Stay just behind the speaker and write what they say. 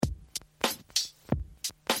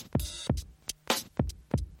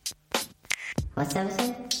What's the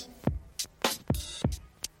episode?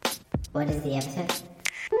 What is the episode?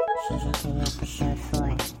 Season 3, episode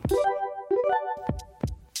 4.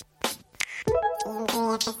 Season 3,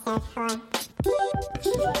 episode 4.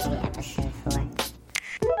 Season 3, episode 4.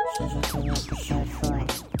 Season 3, episode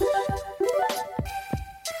 4.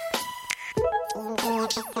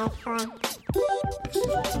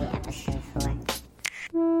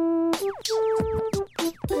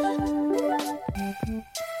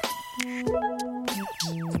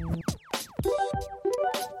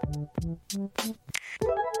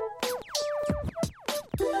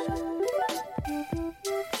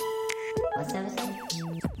 What's the episode?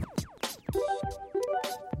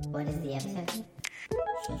 What is the episode?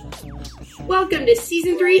 Season 3, episode Welcome to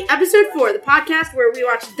Season 3, Episode 4, the podcast where we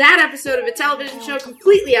watch that episode of a television show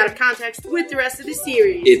completely out of context with the rest of the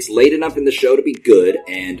series. It's late enough in the show to be good,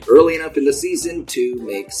 and early enough in the season to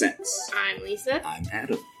make sense. I'm Lisa, I'm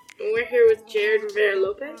Adam. and we're here with Jared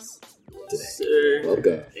Rivera-Lopez. Today. Sir.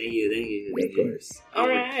 Welcome. Thank you. Of course.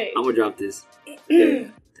 Alright. I'm gonna drop this. Yeah.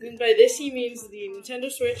 And by this he means the Nintendo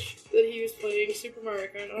Switch that he was playing Super Mario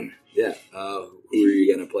Kart on. Yeah. Who are you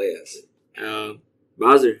going to play as?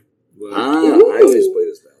 Bowser. I always played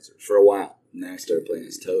as Bowser for a while. And then I started playing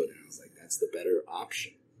as Toad, and I was like, that's the better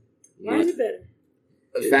option. Why is it better?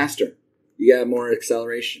 Faster. You got more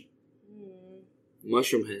acceleration.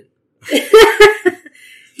 Mushroom Head.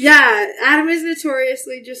 Yeah, Adam is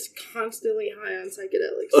notoriously just constantly high on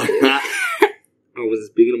psychedelics. Too. I wasn't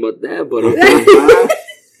speaking about that, but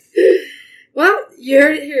Well, you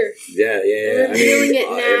heard it here. Yeah. We're feeling it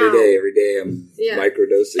now. Every day I'm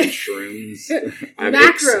microdosing shrooms.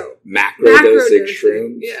 Macro dosing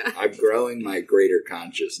shrooms. Yeah. I'm growing my greater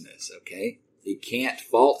consciousness, okay? You can't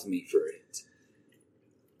fault me for it.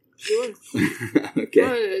 Sure. Okay.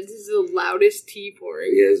 Oh, this is the loudest tea pouring.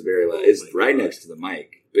 It is very loud. It's right next to the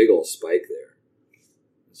mic. Big old spike there.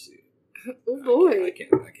 Let's see. Oh boy. I can't.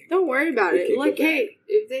 Don't worry about I it. can't Like, go back. hey,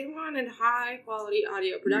 if they wanted high quality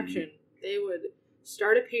audio production, they would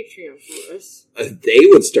start a Patreon for us. They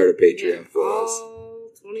would start a Patreon for us. All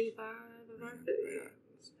 25 of our videos.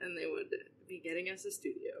 And they would be getting us a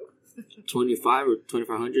studio. 25 or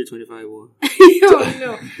 2500, 25 what?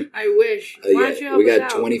 No, I wish. Why don't you help we us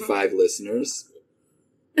got out? 25 listeners.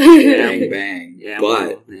 Yeah. Bang, bang. Yeah,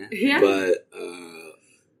 but Yeah.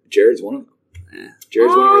 Jared's one of them. Yeah.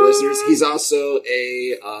 Jared's one of our listeners. He's also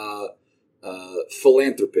a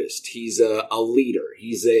philanthropist. He's a leader.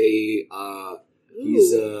 He's a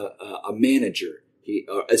manager.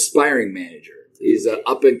 Aspiring manager. He's an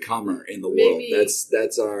up and comer in the world. Maybe,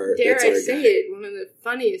 That's our. Dare that's I our say guy. it? One of the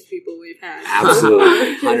funniest people we've had.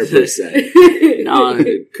 Absolutely, 100%. No,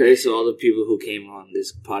 credit to all the people who came on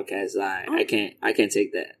this podcast. I can't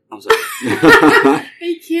take that. I'm sorry.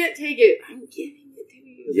 I can't take it. I'm giving it to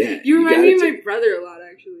you. Yeah, You remind me of gotta my brother a lot,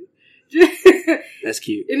 actually. That's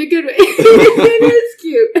cute. In a good way. It is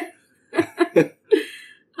cute.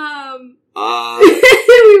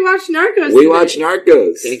 We watched Narcos. We today. watch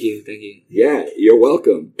Narcos. Thank you. Yeah, you're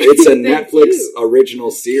welcome. It's a Thank Netflix you.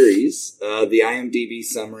 original series. The IMDb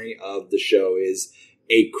summary of the show is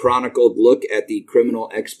a chronicled look at the criminal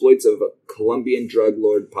exploits of Colombian drug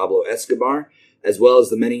lord Pablo Escobar, as well as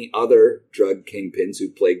the many other drug kingpins who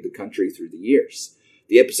plagued the country through the years.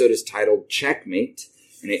 The episode is titled Checkmate,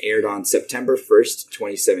 and it aired on September 1st,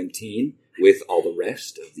 2017, with all the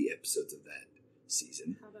rest of the episodes of that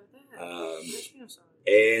season. How about that?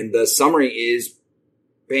 And the summary is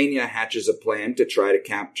Peña hatches a plan to try to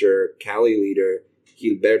capture Cali leader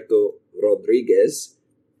Gilberto Rodriguez.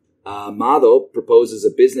 Amado proposes a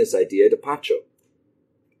business idea to Pacho.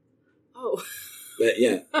 Oh. But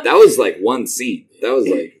yeah, that was like one scene. That was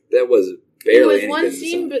barely It was one anything to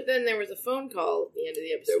scene, say. but then there was a phone call at the end of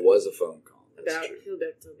the episode. There was a phone call. That's about true.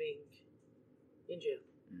 Gilberto being in jail.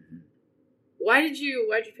 Mm-hmm. Why'd you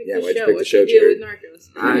pick Yeah, this why'd you show? pick the What's show, the deal Jared? with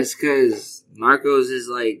Narcos? It's because Narcos is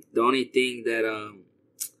like the only thing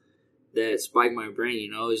that spiked my brain.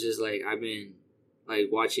 You know, it's just like I've been like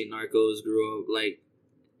watching Narcos, grew up like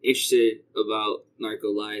interested about narco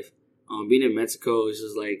life. Being in Mexico is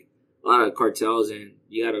just like a lot of cartels, and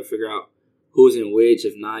you got to figure out who's in which.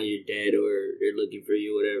 If not, you're dead or they're looking for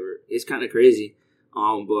you, whatever. It's kind of crazy.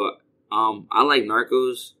 But I like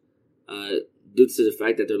Narcos due to the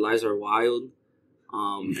fact that their lives are wild.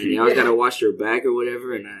 And you always gotta watch your back or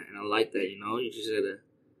whatever, and I like that, you know. You just gotta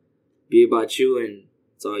be about you, and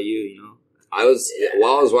it's all you know.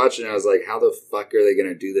 While I was watching, I was like, how the fuck are they going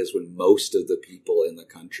to do this when most of the people in the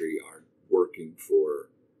country are working for?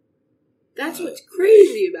 That's what's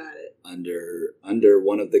crazy about it. Under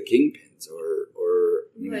one of the kingpins, or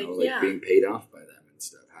Like, being paid off by them and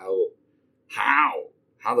stuff. How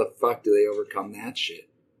How the fuck do they overcome that shit?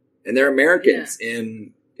 And they're Americans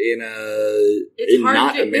in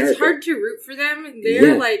not America. It's hard to root for them.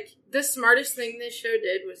 They're Yeah. like, the smartest thing this show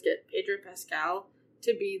did was get Pedro Pascal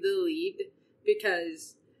to be the lead,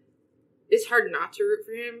 because it's hard not to root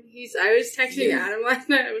for him. I was texting Adam last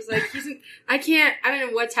night. I was like, I don't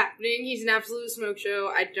know what's happening. He's an absolute smoke show.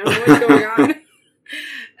 I don't know what's going on.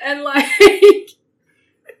 And like,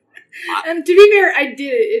 and to be fair, I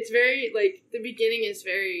did it. It's very, like, the beginning is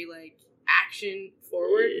very, like, action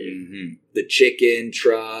forward. Mm-hmm. The chicken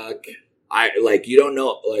truck. You don't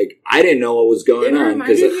know, like, I didn't know what was going on. It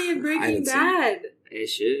reminded me of Breaking Bad. It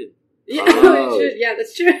should. Yeah, Oh. it should. Yeah,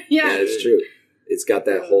 that's true. Yeah, it's true. It's got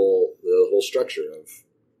that the whole structure of,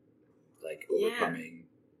 like, overcoming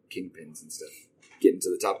kingpins and stuff. Getting to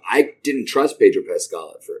the top. I didn't trust Pedro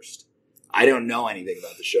Pascal at first. I don't know anything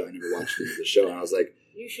about the show. I never watched the show. And I was like,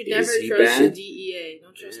 you should is never he trust bad? the DEA.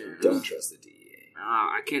 Don't trust them. Don't trust the DEA.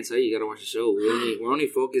 I can't tell you. You gotta watch the show. We're only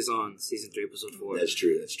focused on season 3, episode 4. That's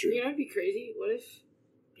true. You know what'd be crazy? What if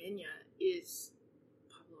Peña is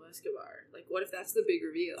Pablo Escobar? Like, what if that's the big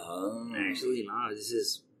reveal? Actually, nah. This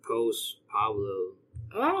is post Pablo.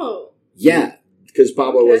 Oh. Yeah, because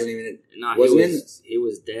Pablo wasn't even. No, wasn't in this. He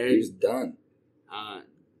was dead. He was done.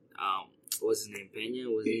 What's his name? Peña?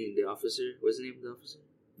 Was he the officer? What's the name of the officer?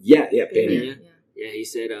 Yeah, Peña. Yeah, he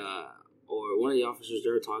said, or one of the officers they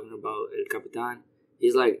were talking about, El Capitan.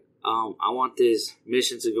 He's like, I want this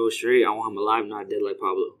mission to go straight. I want him alive, not dead like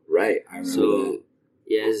Pablo. Right, I remember that.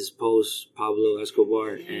 Yeah, this is post Pablo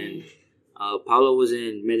Escobar, and Pablo was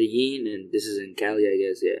in Medellin, and this is in Cali, I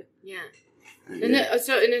guess. Yeah. Yeah. And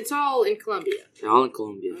it's all in Colombia. They're all in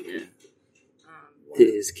Colombia. Okay. Yeah. Wow.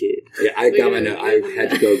 This kid. Yeah, I got my notes. I had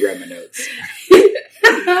to go grab my notes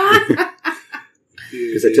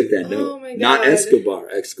because I took that note. Oh my God. Not Escobar!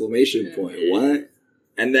 Exclamation Yeah. point! What?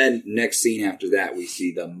 And then next scene after that, we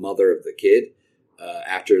see the mother of the kid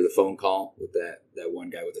after the phone call with that one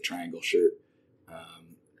guy with the triangle shirt.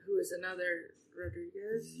 Who is another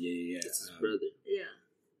Rodriguez? Yeah. It's his brother. Yeah.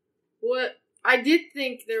 What I did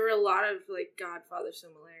think there were a lot of like Godfather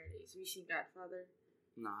similarities. Have you seen Godfather?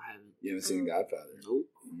 No, I haven't. You haven't seen Godfather? Nope.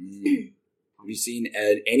 Have you seen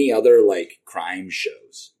any other like crime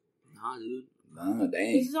shows? Nah, dude. Nah,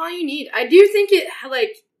 dang. This is all you need. I do think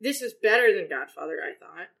this is better than Godfather. I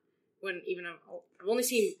thought even I've only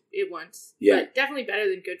seen it once. Yeah. But definitely better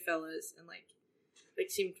than Goodfellas, and like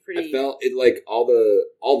seemed pretty. I felt it like all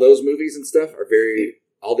those movies and stuff are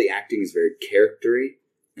all the acting is very charactery,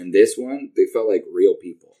 and this one they felt like real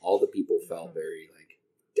people. All the people felt very like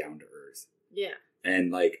down to earth. Yeah.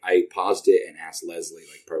 And like I paused it and asked Leslie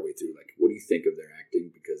like partway through like, what do you think of their acting?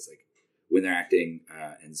 Because like when they're acting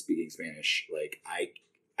and speaking Spanish, like I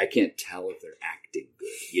can't tell if they're acting good,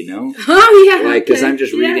 you know? Oh yeah. Like because I'm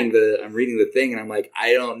just Yeah. reading the thing and I'm like,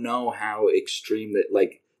 I don't know how extreme that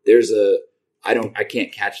like I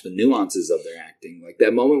can't catch the nuances of their acting. Like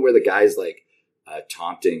that moment where the guy's like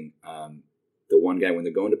taunting the one guy when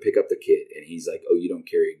they're going to pick up the kid and he's like, oh, you don't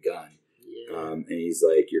carry a gun. Yeah. And he's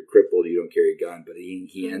like, you're crippled, you don't carry a gun. But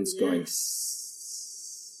he ends going,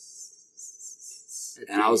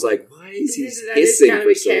 and I was like, why is he That hissing kind of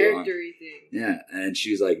for a so long? character-y thing. Yeah, and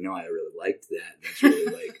she was like, no, I really liked that. That's really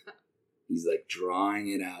like, he's like drawing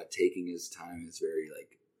it out, taking his time. It's very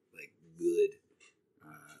like good,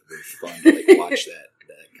 very fun to like watch that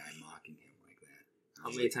guy mocking him like that. How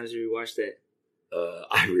many times have you watched that?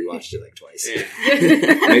 I rewatched it like twice, Yeah.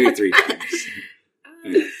 maybe 3 times.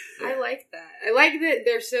 I like that. I like that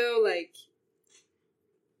they're so like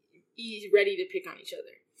ready to pick on each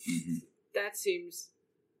other. Mm-hmm. That seems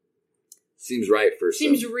right for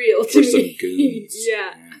real to for me. some goons.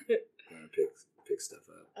 Yeah. Trying to pick stuff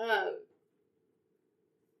up.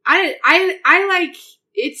 I like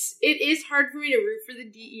it is hard for me to root for the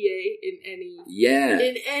DEA in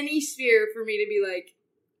any sphere for me to be like,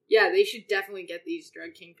 yeah, they should definitely get these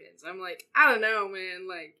drug kingpins. I'm like, I don't know, man.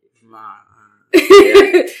 Like, Nah.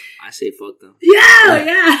 I say fuck them.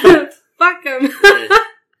 yeah, fuck them.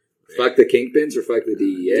 Fuck the kingpins or fuck the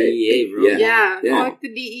DEA? DEA, bro. Yeah, Yeah. fuck the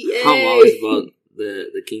DEA. I'm always about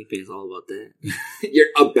the kingpins. All about that. You're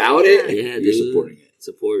about it? Yeah, You're dude. supporting it.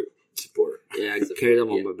 Support. Yeah, I carry them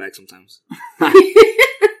on my back sometimes.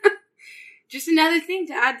 Just another thing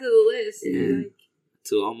to add to the list. Yeah. Like,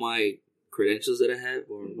 To all my credentials that I have,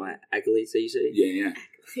 or my accolades that you say. Yeah.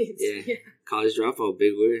 Yeah. College dropout,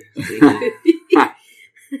 big word. Thank you.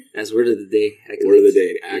 That's word of the day. Accolades. Word of the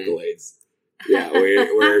day, accolades. Yeah,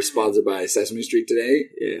 we're sponsored by Sesame Street today.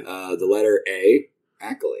 Yeah. The letter A,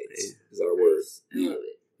 accolades, is our word. I love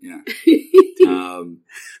it.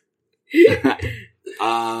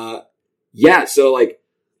 Yeah. Yeah, so like,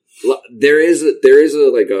 There is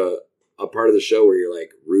a part of the show where you're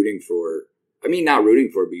like rooting for. I mean, not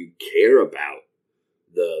rooting for, but you care about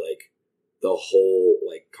the whole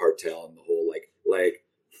like cartel and the whole like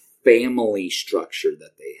family structure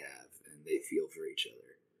that they have, and they feel for each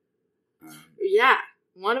other. Yeah,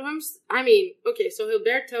 one of them's. I mean, okay, so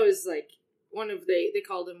Gilberto is like one of they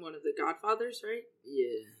called him one of the Godfathers, right?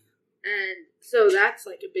 Yeah. And so that's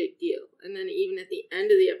like a big deal. And then even at the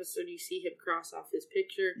end of the episode, you see him cross off his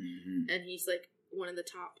picture, and he's like one of the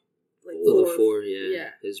top, like four, yeah.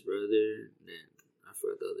 His brother, and I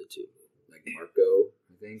forgot the other two. Like Marco,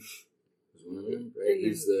 I think, was one of them, right? And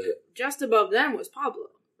He's just above them was Pablo,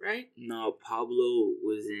 right? No, Pablo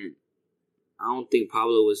wasn't. I don't think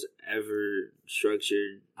Pablo was ever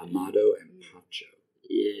structured. Amado and Pacho.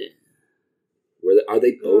 Yeah. Are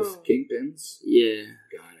they both kingpins? Yeah.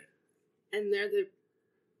 Got it. And they're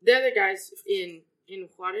the guys in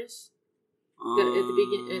Juarez at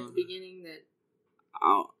the beginning that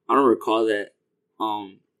I don't recall that.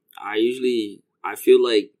 I feel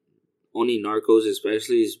like only Narcos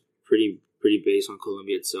especially is pretty based on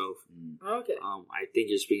Colombia itself. Okay. I think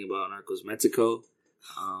you're speaking about Narcos Mexico.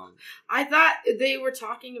 I thought they were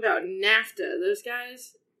talking about NAFTA. Those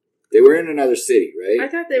guys. They were in another city, right? I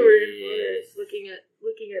thought they were in Juarez, looking at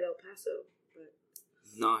El Paso. But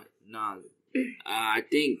No. I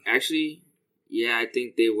think actually, I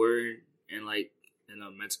think they were in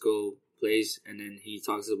a Mexico place, and then he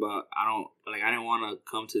talks about I didn't want to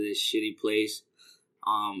come to this shitty place.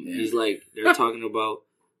 He's like they're talking about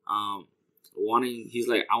wanting. He's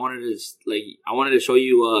like I wanted to show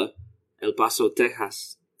you El Paso,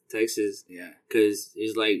 Texas. Yeah, because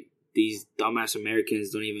he's like these dumbass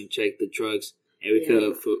Americans don't even check the trucks, and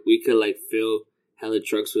we could like fill hella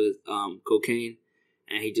trucks with cocaine.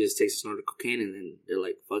 And he just takes a snort of cocaine, and then they're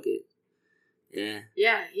like, "Fuck it." Yeah.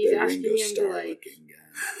 Yeah, he's asking Ringo him Starr to like looking guy.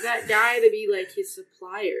 that guy to be like his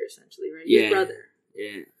supplier, essentially, right? Yeah. His brother.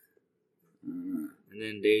 Yeah. And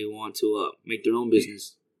then they want to make their own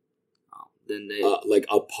business. Then they like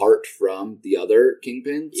apart from the other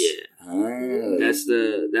kingpins. Yeah. That's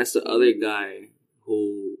the other guy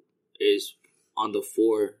who is on the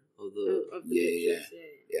four of the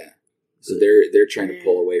yeah. So they're trying to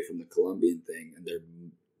pull away from the Colombian thing, and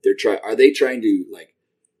they're trying. Are they trying to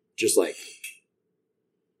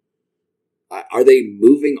are they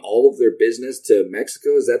moving all of their business to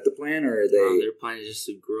Mexico? Is that the plan, or are they? They're planning just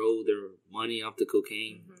to grow their money off the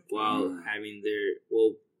cocaine while having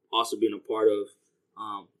also being a part of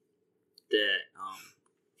that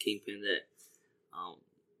kingpin that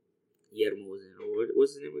Guillermo was in. Or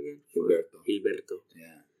what's his name again? Gilberto.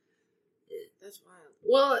 Yeah. That's wild.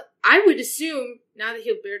 Well, I would assume now that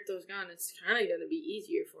Gilberto's gone, it's kind of going to be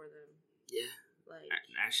easier for them. Yeah.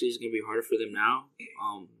 Actually, it's going to be harder for them now.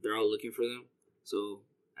 They're all looking for them. So,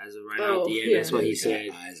 as of right now, at the end, that's what he said.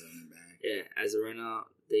 Eyes on their back. Yeah, as of right now,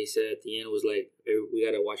 they said at the end was like, hey, we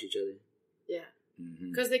got to watch each other. Yeah.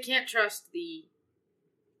 Because they can't trust the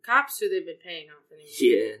cops who they've been paying off anymore.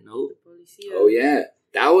 Yeah, no. Oh, yeah.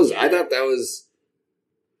 That was, I thought that was,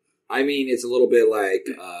 I mean, it's a little bit like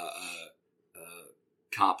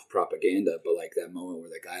cop propaganda, but like that moment where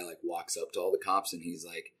the guy like walks up to all the cops and he's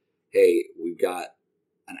like, hey, we've got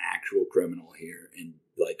an actual criminal here, and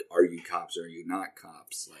like, are you cops or are you not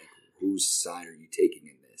cops? Like, whose side are you taking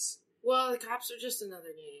in this? Well, the cops are just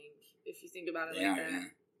another gang, if you think about it like that. Yeah.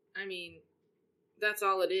 I mean, that's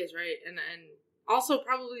all it is, right? And also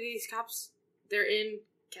probably these cops, they're in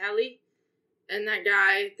Cali, and that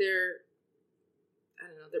guy, their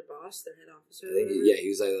boss, their head officer. He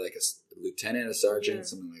was either like a lieutenant, a sergeant,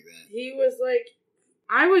 something like that. He was like,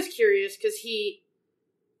 I was curious because he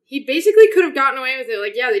basically could have gotten away with it.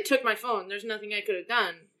 Like, yeah, they took my phone. There's nothing I could have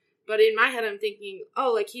done. But in my head, I'm thinking,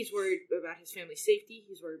 oh, like, he's worried about his family's safety.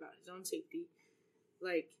 He's worried about his own safety.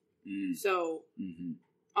 Like, so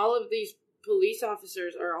all of these police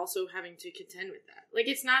officers are also having to contend with that. Like,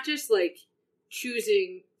 it's not just, like,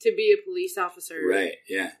 choosing to be a police officer. Right,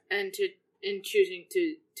 yeah. And choosing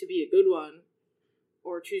to be a good one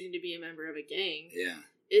or choosing to be a member of a gang. Yeah.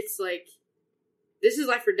 It's like, this is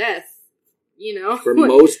life or death, you know? For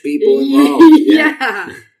most people involved. Yeah.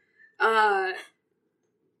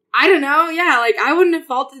 I don't know. Yeah, like, I wouldn't have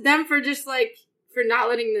faulted them for just, like, for not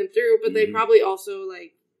letting them through, but they probably also,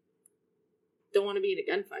 like, don't want to be in a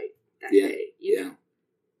gunfight that day, you know?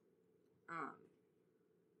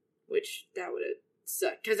 Which, that would have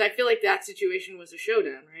sucked. Because I feel like that situation was a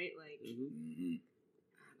showdown, right? Like, I don't know.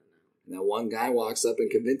 And that one guy walks up and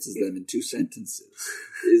convinces them in 2 sentences.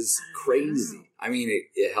 Is crazy. I mean,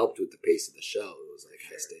 it helped with the pace of the show. It was like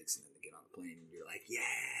high stakes, and then they get on the plane, and you're like,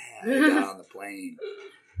 yeah, they got on the plane.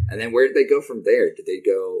 And then where did they go from there? Did they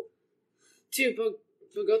go To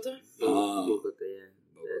Bogota? Bogota, yeah.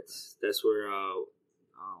 That's where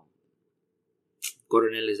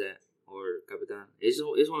Coronel is at, or Capitan. It's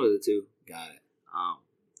one of the two. Got it.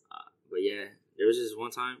 But yeah, there was this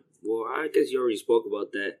one time. Well, I guess you already spoke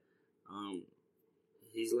about that.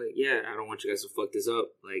 He's like, yeah, I don't want you guys to fuck this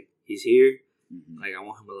up. Like, he's here. Mm-hmm. Like, I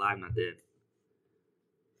want him alive, not dead.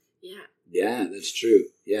 Yeah. Yeah, that's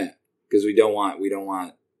true. Yeah, because we don't want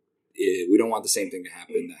the same thing to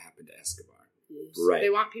happen that happened to Escobar. Yes. Right. They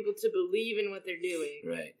want people to believe in what they're doing.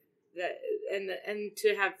 Right. That and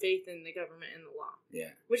to have faith in the government and the law.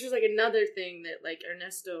 Yeah. Which is like another thing that like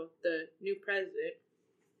Ernesto, the new president,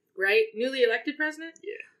 right? Newly elected president?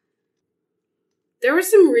 Yeah. There was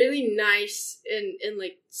some really nice and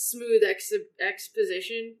like smooth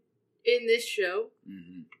exposition in this show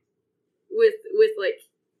Mm-hmm. with like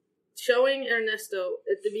showing Ernesto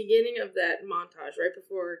at the beginning of that montage right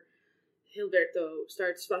before Gilberto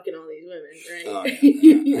starts fucking all these women, right? Oh,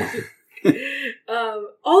 yeah.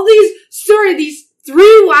 All these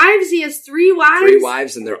 3 wives. He has 3 wives. 3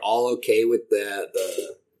 wives, and they're all okay with the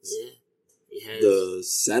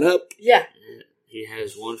setup. Yeah. He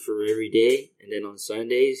has one for every day, and then on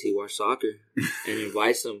Sundays he watches soccer and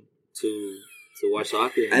invites them to watch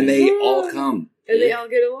soccer. And they all come. And they all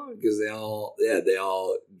get along. Because they all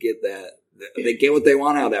get that. They get what they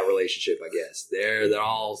want out of that relationship, I guess. They're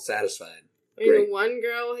all satisfied. I mean, the one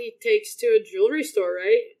girl he takes to a jewelry store,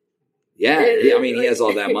 right? Yeah, I mean, he has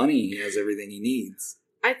all that money. He has everything he needs.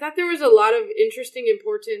 I thought there was a lot of interesting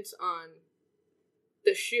importance on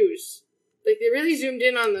the shoes. Like, they really zoomed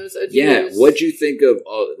in on those Adidas. Yeah, what'd you think of,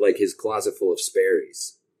 like, his closet full of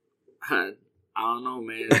Sperry's? I don't know,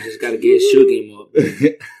 man. I just got to get his shoe game up.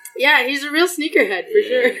 Yeah, he's a real sneakerhead, for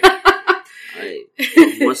sure.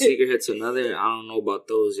 From one sneakerhead to another, I don't know about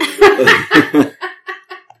those.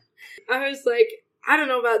 I was like, I don't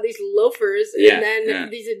know about these loafers, Yeah, and then yeah.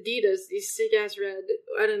 these Adidas, these sick-ass red,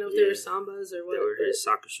 I don't know if they were Sambas or what. They were his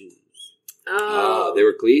soccer shoes. Oh. They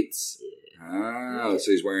were cleats? Yeah. Oh,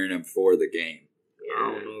 so he's wearing them for the game. Yeah.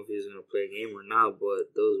 I don't know if he's going to play a game or not,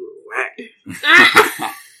 but those were whack.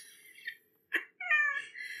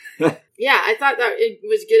 Yeah, I thought that it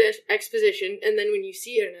was good exposition, and then when you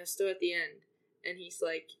see Ernesto at the end, and he's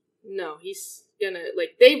like, no, he's gonna,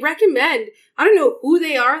 like, they recommend, I don't know who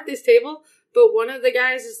they are at this table, but one of the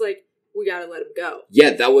guys is like, we gotta let him go.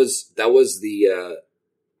 Yeah, that was the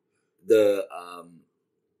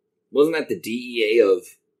wasn't that the DEA of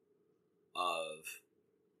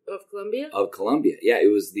Colombia? Of Colombia. Yeah,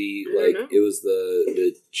 it was know. it was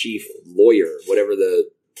the chief lawyer, whatever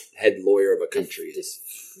the head lawyer of a country is.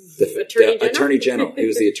 The attorney general. He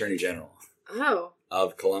was the attorney general Oh.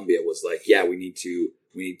 of Colombia. Was like, yeah, we need to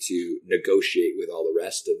negotiate with all the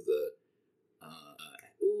rest of the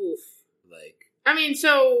Oof. like. I mean,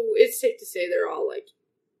 so it's safe to say they're all like,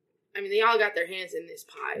 I mean, they all got their hands in this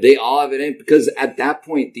pie. They all have it in, because at that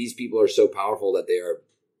point, these people are so powerful that they are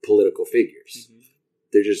political figures.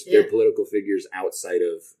 Mm-hmm. They're political figures outside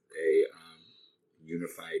of a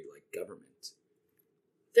unified like government.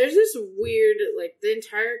 There's this weird, like, the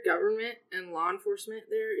entire government and law enforcement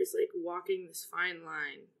there is, like, walking this fine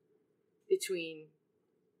line between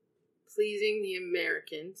pleasing the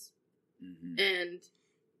Americans and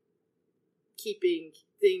keeping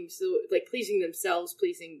things, like, pleasing themselves,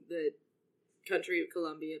 pleasing the country of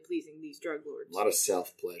Colombia, pleasing these drug lords. A lot of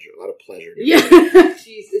self-pleasure, a lot of pleasure. Yeah,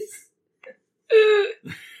 Jesus.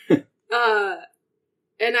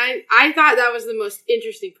 And I thought that was the most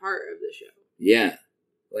interesting part of the show. Yeah.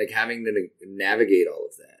 Like having to navigate all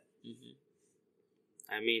of that. Mm-hmm.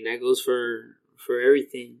 I mean, that goes for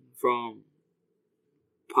everything. From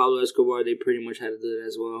Pablo Escobar, they pretty much had to do it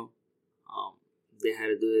as well. They had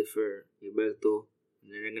to do it for Gilberto,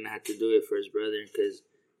 and then they're gonna have to do it for his brother because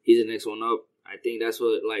he's the next one up. I think that's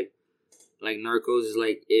what like Narcos is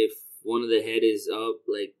like. If one of the head is up,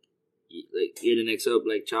 like you're the next up,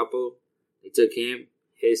 like Chapo. They took him.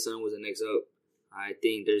 His son was the next up. I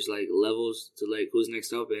think there's like levels to like who's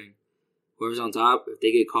next up, and whoever's on top, if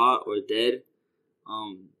they get caught or dead,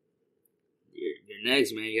 you're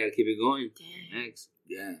next, man. You gotta keep it going. You're next.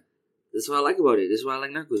 Yeah. That's what I like about it. This is why I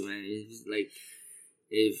like Narcos, man. It's like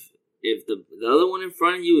if the other one in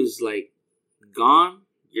front of you is like gone,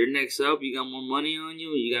 you're next up. You got more money on you.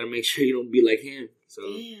 You gotta make sure you don't be like him. So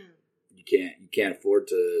Damn. You can't afford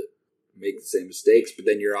to make the same mistakes, but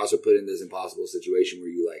then you're also put in this impossible situation where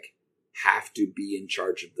you like have to be in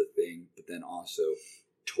charge of the thing, but then also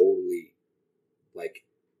totally like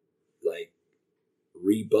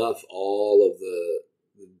rebuff all of the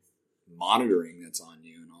monitoring that's on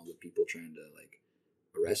you and all the people trying to like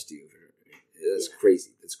arrest you. That's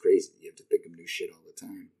crazy. That's crazy. You have to think of new shit all the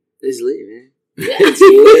time. it's lit, man. It's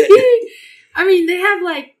lit. I mean, they have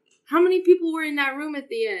like, how many people were in that room at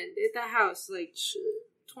the end, at that house? Like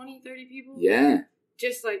 20, 30 people? Yeah.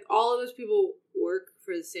 Just like all of those people work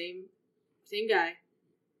for the same guy.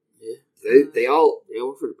 Yeah. They all... They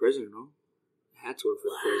work for the president, no? They had to work for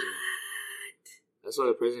the president. That's why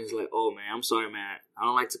the president is like, oh, man, I'm sorry, man. I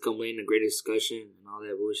don't like to complain in great discussion and all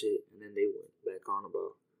that bullshit. And then they went back on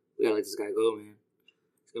about, we gotta let this guy go, man.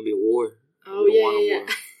 It's gonna be a war. Oh, We don't want a yeah. war.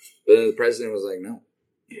 But then the president was like, no.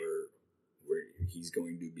 He's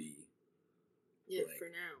going to be... Yeah, Like, for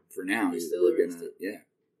now. For now, He's still we're gonna... arrested. Yeah.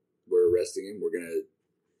 We're arresting him. We're gonna...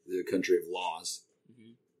 The country of laws.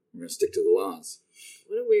 Mhm. We're gonna stick to the laws.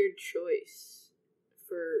 What a weird choice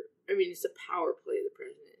I mean, it's a power play, the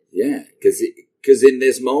president. Yeah, because in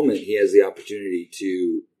this moment, he has the opportunity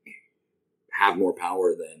to have more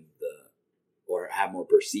power or have more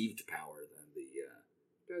perceived power than the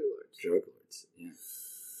Drug lords. drug lords.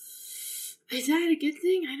 Yeah. Is that a good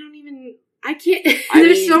thing? I can't. I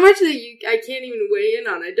There's mean- so much that I can't even weigh in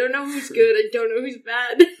on. I don't know who's good. I don't know who's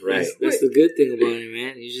bad. Right. That's the good thing about it,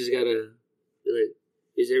 man. You just gotta, like,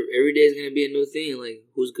 every day is gonna be a new thing. Like,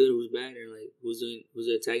 who's good, who's bad, or like, who's the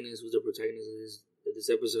antagonist, who's the protagonist of this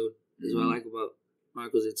episode. That's what I like about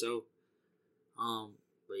Narcos itself.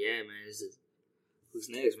 But yeah, man, who's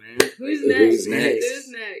next, man? Who's next? Who's next? Who's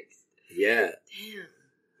next? Yeah. Damn.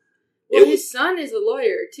 Well, It was- his son is a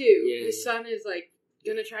lawyer too. Yeah, His son is like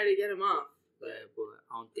gonna try to get him off. Yeah, but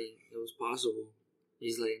I don't think it was possible.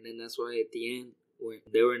 He's like, and then that's why at the end, when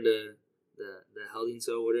they were in the holding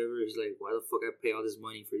cell or whatever, he's like, why the fuck I pay all this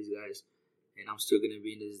money for these guys, and I'm still gonna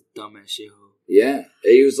be in this dumbass shithole. Yeah.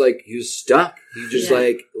 He was stuck. He just Yeah.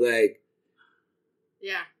 like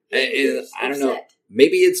Yeah. And He was I don't know. upset.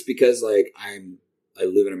 Maybe it's because like I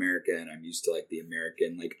live in America and I'm used to like the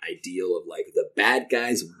American like ideal of like the bad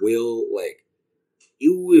guys will like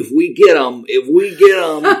if we get them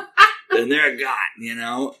then they're got, you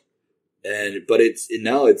know. But it's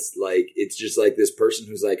just like this person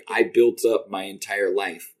who's like, I built up my entire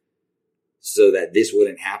life so that this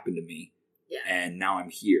wouldn't happen to me. Yeah. And now I'm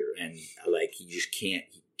here, and like he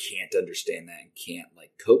can't understand that and can't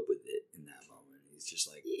like cope with it in that moment. He's just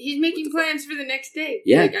like, He's making plans for the next day.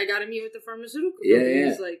 Yeah. Like, I gotta meet with the pharmaceutical Yeah, company. yeah.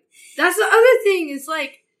 He's like, that's the other thing. It's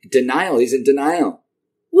like, denial. He's in denial.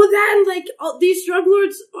 well, that, like, all, these drug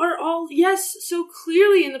lords are all, yes, so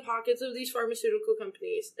clearly in the pockets of these pharmaceutical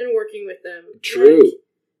companies and working with them. True.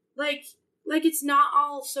 Like it's not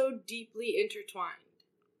all so deeply intertwined.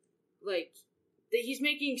 Like, he's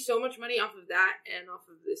making so much money off of that and off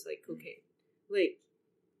of this, like, cocaine. Like,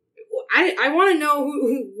 I want to know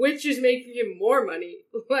which is making him more money.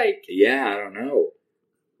 Like, Yeah, I don't know.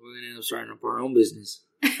 We're gonna end up starting up our own business.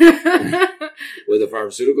 With a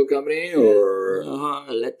pharmaceutical company or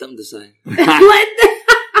Let them decide.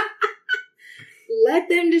 let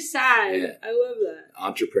them decide. Yeah. I love that.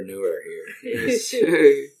 entrepreneur here. Yes, sir.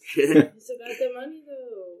 It's about the money,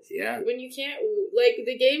 though. Yeah. When you can't, like,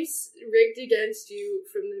 the game's rigged against you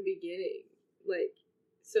from the beginning. Like,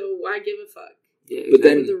 so why give a fuck? Yeah, But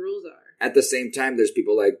then- What the rules are. At the same time, there's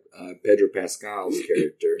people like Pedro Pascal's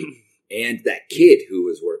character and that kid who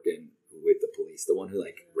was working with the police, the one who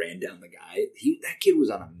like ran down the guy. That kid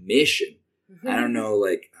was on a mission. I don't know,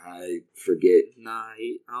 like I forget. Nah,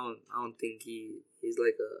 I don't think he's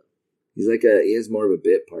like a. He has more of a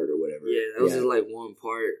bit part or whatever. Yeah, that was just like one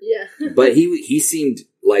part. Yeah. But he seemed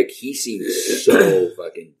so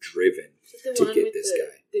fucking driven The to one get with this the,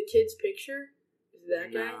 guy. The kid's picture? Is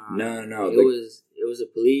that guy? Nah. No, It was a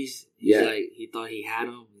police. He's Yeah. like he thought he had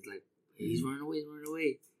him. He's like he's running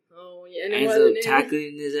away. Oh, yeah. And And it ends wasn't up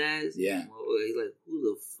tackling his ass. Yeah. Well, he's like, who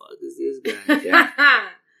the fuck is this guy? Yeah.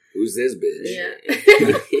 Who's this bitch?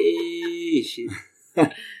 Yeah. Hey, shit.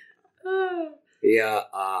 Oh. Yeah,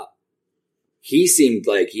 he seemed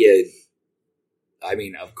like he had. I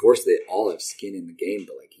mean, of course, they all have skin in the game,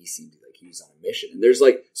 but like he seemed like he was on a mission. And there's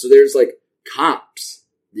like cops.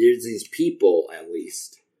 There's these people, at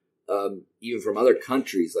least, even from other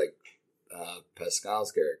countries, like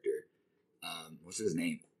Pascal's character. What's his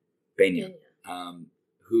name? Benya.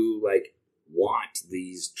 Who like want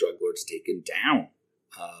these drug lords taken down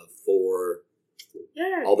for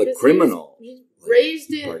Yeah, all the 'cause criminal. He's raised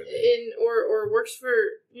part of in or works for,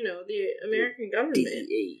 the American government.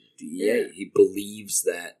 DEA. Yeah, he believes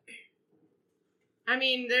that. I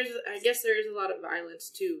mean, I guess there is a lot of violence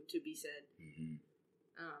too to be said. Mhm.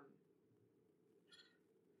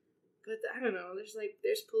 But I don't know.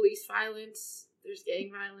 There's police violence. There's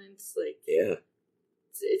gang violence. Like, Yeah.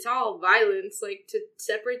 it's all violence. Like, to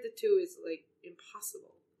separate the two is like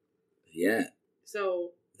impossible. Yeah.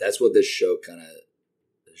 So That's what this show kind of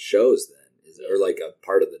shows then, is or like a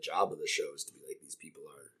part of the job of the show is to be like, these people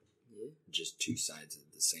are just two sides of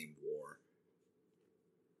the same war.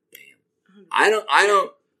 Damn. I'm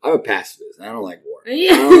a pacifist. I don't like war.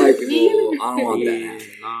 Yeah. I don't like people. I don't want that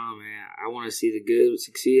happening. Nah, man. I want to see the good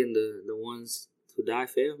succeed and the ones who die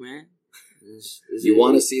fail, man. You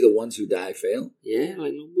want to see the ones who die fail? Yeah,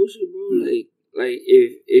 like no bullshit, bro. Like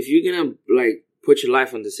if you're gonna like put your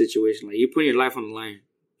life on the situation, like you're putting your life on the line,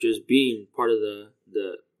 just being part of the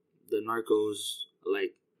narcos,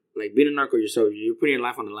 like being a narco yourself, you're putting your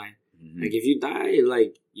life on the line. Mm-hmm. Like if you die,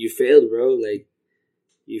 like you failed, bro. Like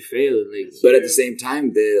you failed. Like, but at the same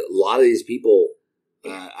time, a lot of these people.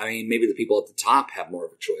 I mean, maybe the people at the top have more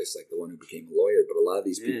of a choice, like the one who became a lawyer. But a lot of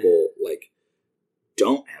these people, like,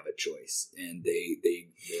 don't have a choice, and they're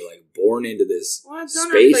like born into this. Well, don't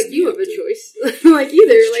space act like you have a choice, like either.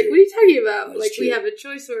 That's like, true. what are you talking about? That's like, true. we have a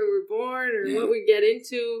choice where we're born or what we get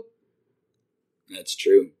into. That's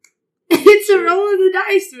true. It's a roll of the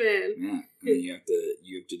dice, man. Yeah, I mean, you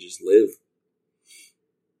have to just live.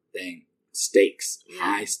 Dang, stakes,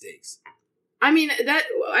 high stakes. I mean,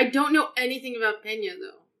 I don't know anything about Pena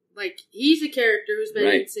though. Like, he's a character who's been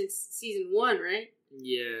in since season 1, right?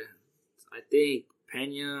 Yeah, I think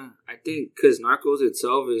Pena. I think because Narcos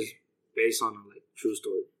itself is based on a like true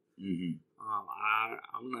story. Mm-hmm.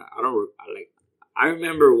 I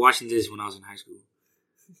remember watching this when I was in high school.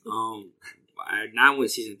 Not when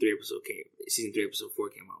season 3 episode 4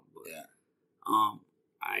 came out, but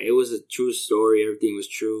it was a true story. Everything was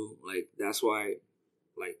true. Like that's why,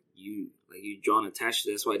 you drawn attached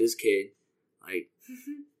to. That's why this kid, like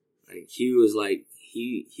he was like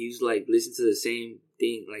he was like listening to the same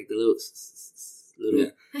thing, like the little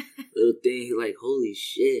thing. He's like, holy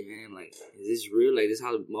shit, man! Like, is this real? Like, this is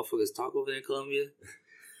how the motherfuckers talk over there in Colombia?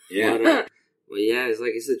 Yeah. But yeah,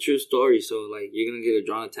 it's a true story. So like, you're gonna get a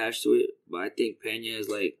drawn attached to it. But I think Pena is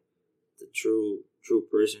like the true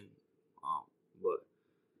person. But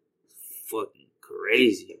fucking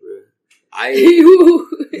crazy, bro.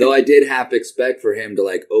 Though I did half expect for him to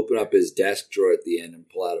like open up his desk drawer at the end and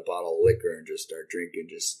pull out a bottle of liquor and just start drinking,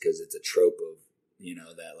 just because it's a trope of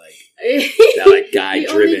that guy he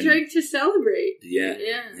driven. only drank to celebrate.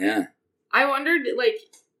 Yeah. I wondered, with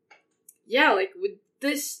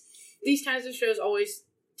these kinds of shows always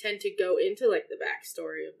tend to go into like the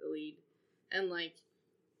backstory of the lead, and like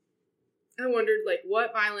I wondered like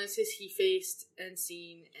what violence has he faced and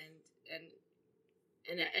seen and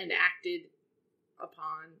acted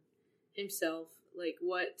upon himself, like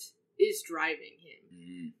what is driving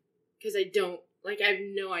him? Because I have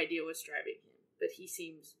no idea what's driving him, but he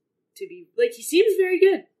seems to be he seems very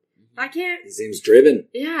good. He seems driven.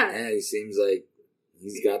 Yeah, he seems like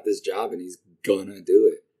he's got this job and he's gonna do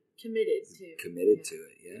it. Committed to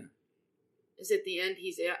it. Yeah. Is at the end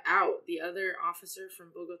he's out. The other officer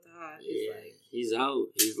from Bogota is he's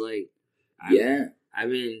out. He's like, I've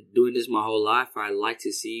been doing this my whole life. I like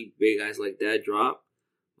to see big guys like that drop,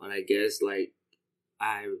 but I guess like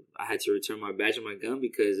I had to return my badge and my gun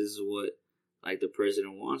because this is what like the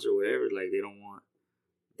president wants or whatever. Like they don't want.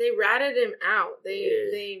 They ratted him out.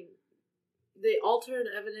 They altered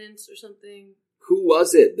evidence or something. Who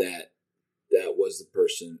was it that was the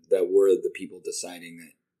person that were the people deciding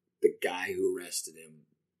that the guy who arrested him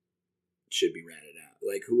should be ratted out?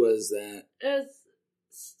 Like, who was that? It was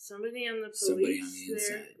somebody on the police. Somebody on the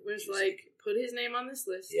inside was put his name on this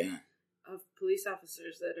list. Of police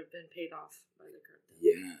officers that have been paid off by the cartel.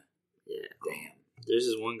 Yeah. Damn. There's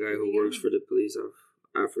this one guy who works for the police.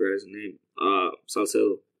 I forgot his name.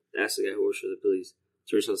 Salcedo. That's the guy who works for the police.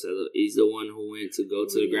 George Salcedo. He's the one who went to go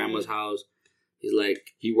to the grandma's house. He's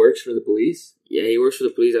like, he works for the police? Yeah, he works for the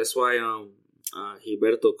police. That's why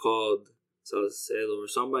Gilberto called Salcedo or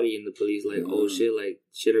somebody in the police like, oh shit, like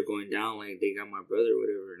shit are going down, like they got my brother or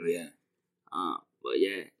whatever. Like, but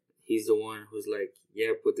yeah, he's the one who's like,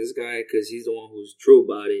 yeah, put this guy, because he's the one who's true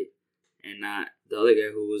about it, and not the other guy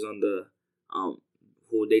who was on the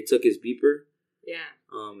who they took his beeper.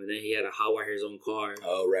 And then he had to hotwire his own car.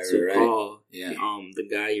 Oh, right. Call, the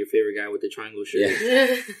guy, your favorite guy with the triangle shirt.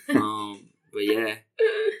 But yeah,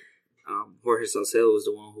 Jorge Salcedo was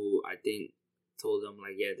the one who I think told them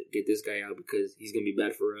like, yeah, get this guy out because he's gonna be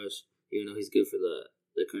bad for us, even though he's good for the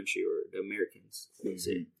country or the Americans. That's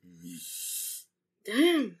it.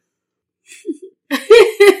 Damn.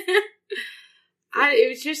 It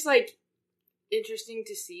was just like interesting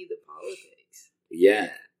to see the politics.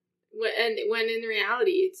 Yeah. When in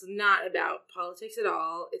reality, it's not about politics at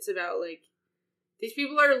all. It's about like these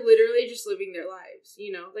people are literally just living their lives,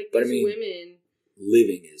 like these women.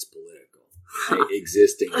 Living is political. Right?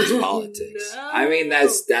 Existing is politics. No. I mean,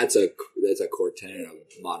 that's a core tenet of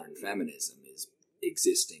modern feminism. Is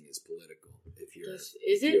existing is political.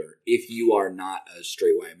 if you're If you are not a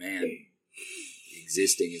straight white man,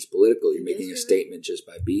 existing is political. You're making a statement just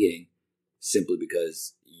by being, simply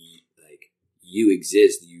because you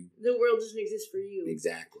exist. The world doesn't exist for you.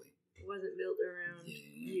 Exactly. It wasn't built around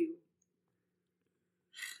you.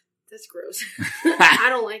 That's gross. Yeah. I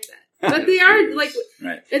don't like that. But they are, like,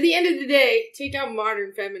 right. At the end of the day, take out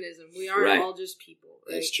modern feminism. We aren't all just people.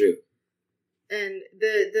 Right? That's true. And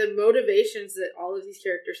the motivations that all of these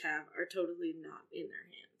characters have are totally not in their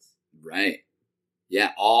hands. Right.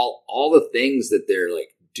 Yeah, all the things that they're,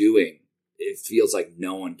 like, doing, it feels like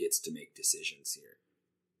no one gets to make decisions here.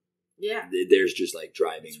 Yeah. There's just, like,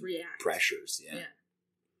 driving pressures. Yeah.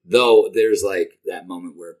 Though there's, like, that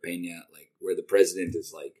moment where Pena, like, where the president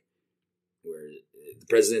is, like, where the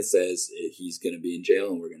president says he's going to be in jail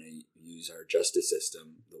and we're going to use our justice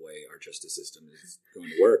system the way our justice system is going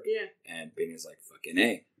to work. Yeah. And Pena's like, fucking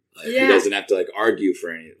A. Like, he doesn't have to, like, argue for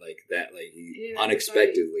any, like, that. Like, he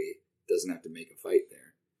unexpectedly doesn't have to make a fight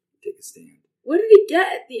there. Take a stand. What did he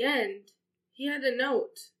get at the end? He had a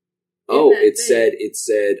note. Oh, it said,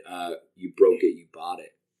 you broke it, you bought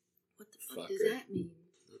it. What the fuck does that mean?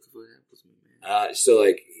 What the fuck happens, man? So,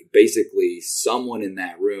 like, basically, someone in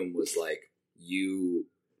that room was like, you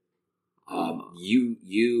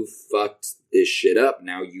fucked this shit up.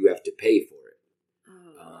 Now you have to pay for it.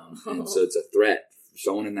 And so it's a threat.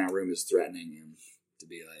 Someone in that room is threatening him to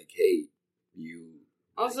be like, hey, you.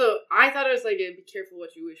 Also, I thought it was like a be careful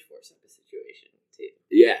what you wish for type of situation, too.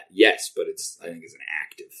 Yeah, yes, but I think it's an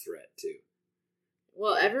active threat, too.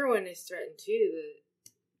 Well, everyone is threatened, too.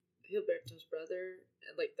 Gilberto's brother,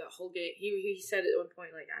 like, the whole game. He said at one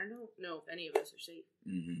point, like, I don't know if any of us are safe.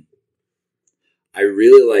 Mm-hmm. I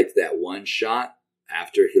really like that one shot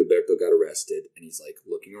after Gilberto got arrested, and he's, like,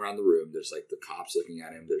 looking around the room. There's, like, the cops looking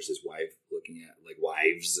at him. There's his wives looking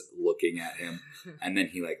at him. And then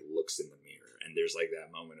he, like, looks in the mirror, and there's, like,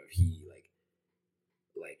 that moment of he,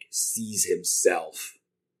 like sees himself.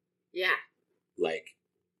 Yeah. Like,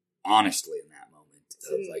 honestly in that moment.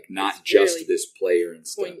 Of, like, not it's just really this player and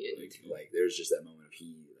stuff. poignant. Like, there's just that moment of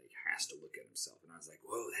he, like, has to look at himself. And I was like,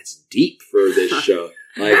 whoa, that's deep for this show.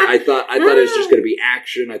 Like, I thought it was just going to be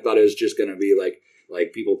action. I thought it was just going to be,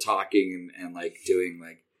 like people talking and like, doing,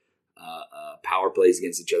 like, power plays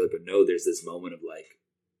against each other. But no, there's this moment of, like,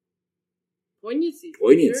 Poignancy.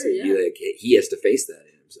 Poignancy. Sure, yeah. Like, he has to face that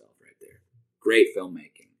in himself right there. Great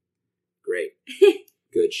filmmaking. Great.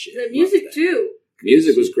 Good shit. The music, too.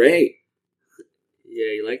 Music was great.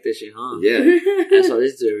 Yeah, you like that shit, huh? Yeah. That's all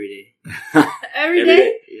this do every day. Every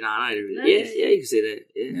day? Nah, not every day. Nice. Yeah, you can say that.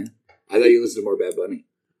 Yeah. I thought you listened to more Bad Bunny.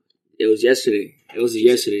 It was yesterday. It was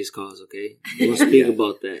yesterday's cause, okay? We'll speak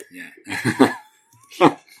about that. Yeah.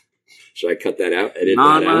 Should I cut that out? Edit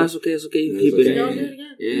Nah, that out? it's okay. It's okay. You It's keep okay. it Don't in. do it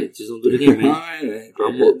again. Yeah, just don't do it again, man.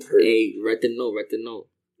 Alright. Hey, write the note.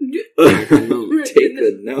 Take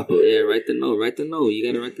the note. Yeah, write the note. You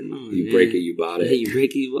gotta write the note. You break it, you bought Yeah, it. you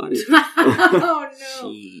break it, you bought it. Oh,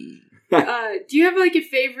 no. Gee. Do you have, like, a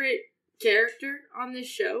favorite character on this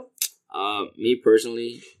show? Me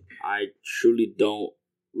personally, I truly don't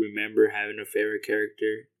remember having a favorite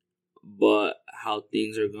character, but how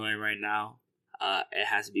things are going right now, it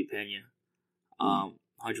has to be Pena.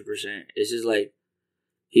 100%. It's just like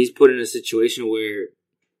he's put in a situation where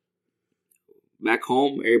back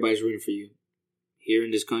home everybody's rooting for you. Here in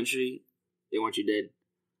this country, they want you dead.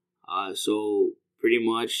 So pretty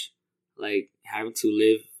much like having to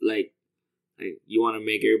live like you want to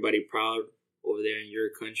make everybody proud over there in your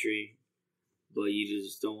country, but you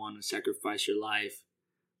just don't want to sacrifice your life.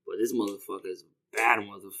 But this motherfucker is a bad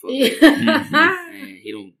motherfucker. Yeah. And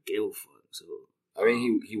he don't give a fuck. So I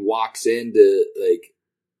mean, he walks into, like,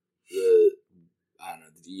 the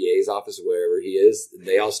DA's office or wherever he is, and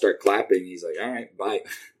they all start clapping. He's like, all right, bye.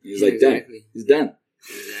 He's like, exactly. Done. He's done.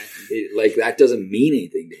 Exactly. Like, that doesn't mean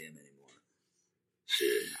anything to him anymore.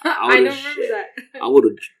 Shit. I don't remember that. I would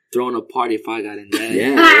have thrown a party if I got in there.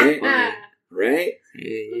 Yeah, right? Fuck. Right?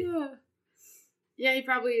 Yeah. Yeah, he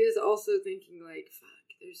probably is also thinking, like, fuck,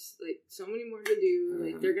 there's, like, so many more to do.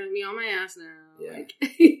 Like, they're going to be on my ass now. Yeah. Like,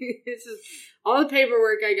 this is all the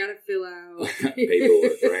paperwork I got to fill out.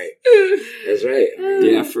 Paperwork, right. That's right. I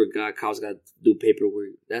mean, Yeah, I forgot cops got to do paperwork.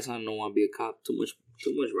 That's how I don't want to be a cop. Too much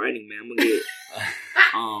writing, man. I'm going to get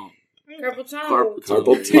Carpal tunnel.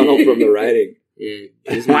 carpal tunnel from the writing. Yeah,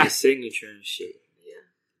 this is my signature and shit.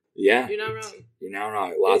 Yeah. You're not wrong. You're not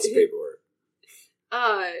wrong. Lots of paperwork.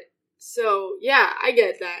 So, yeah, I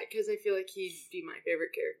get that, because I feel like he'd be my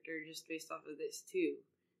favorite character just based off of this, too.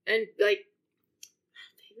 And, like,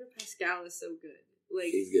 Pedro Pascal is so good.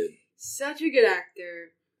 Like, He's good. such a good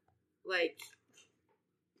actor. Like,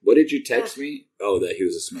 What did you text me? Oh, that he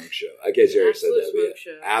was a smoke show. I guess you already said that. Absolute smoke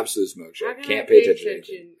show. Absolute smoke show. How can Can't I pay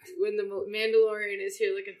attention. when the Mandalorian is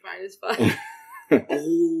here looking fine as fuck?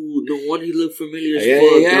 Oh, the one he looked familiar as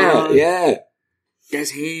Yeah, fuck. yeah. That's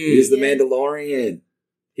him. He's the Yeah. Mandalorian.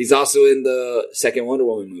 He's also in the second Wonder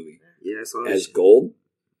Woman movie Yeah, I saw as that.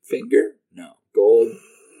 Goldfinger. No, Gold.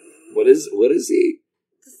 What is he?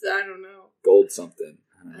 I don't know. Gold something.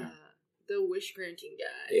 I don't know. The wish granting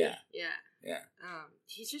guy. Yeah. Yeah.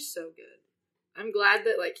 He's just so good. I'm glad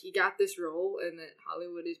that like he got this role and that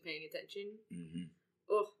Hollywood is paying attention. Mhm.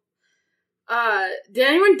 Oh. Did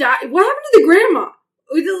anyone die? What happened to the grandma?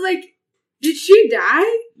 Was it like, did she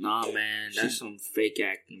die? Nah, man, that's some fake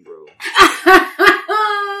acting, bro.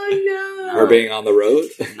 Oh no. Her being on the road.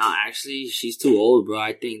 Nah, actually, she's too old, bro.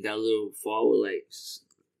 I think that little fall would like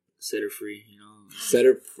set her free, you know. Set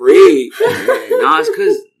her free. Nah, it's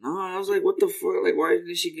cause I was like, what the fuck? Like, why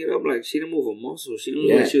didn't she get up? Like, she didn't move a muscle. She didn't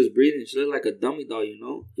look Yeah. like she was breathing. She looked like a dummy doll, you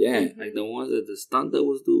know. Yeah. Like the ones that the stunt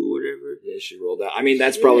doubles do, or whatever. Yeah, she rolled out. I mean,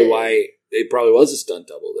 that's probably why it probably was a stunt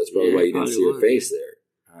double. That's probably Yeah, why you didn't probably see her was, face yeah. there.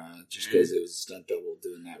 Just because it was a stunt double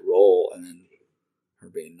doing that role and then her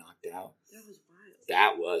being knocked out. That was wild.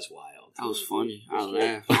 That was wild. That was funny. I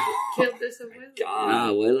laughed. Killed this abuela. God.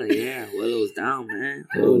 Nah, Wella was down, man.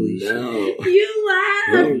 Oh, Holy shit. no. You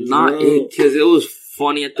laughed. Oh, Not no. because it was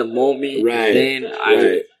funny at the moment. Right. Then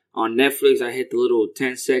Right. on Netflix, I hit the little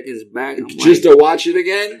 10 seconds back. I'm Just like, to watch it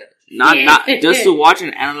again? not just to watch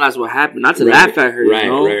and analyze what happened, not to Right. laugh at her. Right, you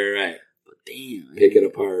know? right. But damn, Pick it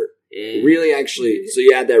apart. Yeah. Really, actually, so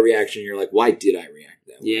you had that reaction. You're like, why did I react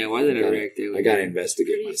that way? Yeah, why did I react that way? I got to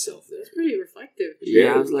investigate myself there. It's pretty reflective.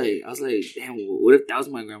 Yeah, I was like, damn, what if that was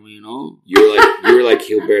my grandma? You know? You were like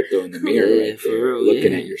Gilberto in the mirror, Yeah, right for there, real,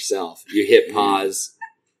 looking yeah. at yourself. You hit pause.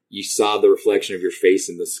 You saw the reflection of your face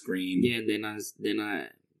in the screen. Yeah. Then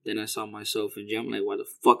I saw myself in jail. I'm like, why the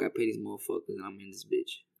fuck I pay these motherfuckers and I'm in this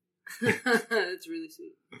bitch? That's really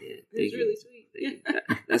sweet. Yeah, That's thank you. really sweet. Thank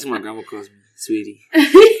you. That's what my grandma calls me, sweetie.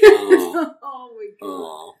 Oh my god.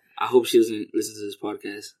 Oh. I hope she doesn't listen to this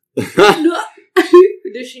podcast.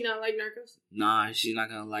 Does she not like Narcos? Nah, she's not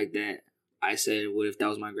gonna like that. I said, what if that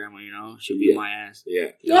was my grandma? You know, she'll beat Yeah. my ass.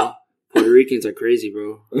 Yeah. You know? Puerto Ricans are crazy,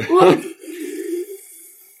 bro. Well,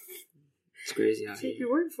 It's crazy out take here.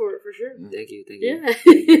 your word for it, for sure. Thank you. Yeah.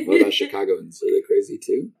 What about Chicagoans? Are they crazy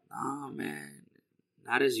too? Nah, man.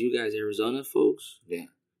 Not as you guys, Arizona folks. Yeah.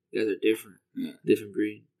 You guys are different. Yeah. Different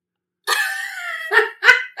breed.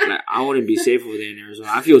 Like, I wouldn't be safe over there in Arizona.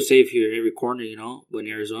 I feel safe here in every corner, you know. But in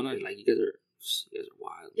Arizona, like you guys are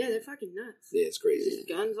wild. Yeah, they're fucking nuts. Yeah, it's crazy. There's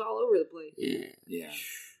guns all over the place. Yeah. Yeah.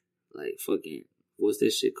 Like fucking, what's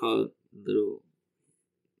this shit called? Little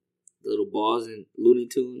balls and Looney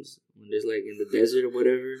Tunes when there's like in the desert or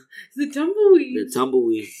whatever. The tumbleweeds. The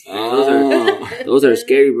tumbleweeds. Oh. Those are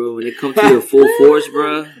scary, bro. When they come to your full force,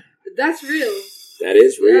 bro. That's real. That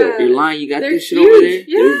is real. Yeah. You're lying. You got They're this shit over there. huge.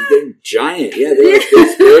 Yeah. They're giant. Yeah, they're like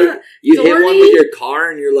this big. You hit one Thorny. with your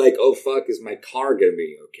car and you're like, oh fuck, is my car gonna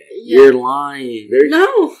be okay? Yeah. You're lying. They're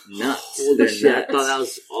No. nuts. Holy They're shit! I nuts. thought that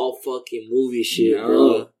was all fucking movie shit, No.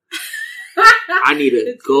 bro. I need to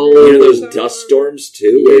It's go. You know those So- dust storms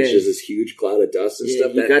too, where it's Yeah. just this huge cloud of dust and Yeah,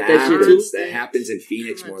 stuff. you That got that shit happens. too? That happens in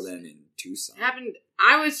Phoenix more than in Tucson. Happened.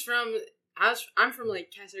 I'm from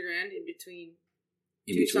like Casa Grande, in between,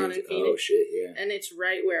 In Tucson between. and Phoenix. Oh shit, yeah. and it's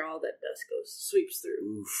right where all that dust sweeps through.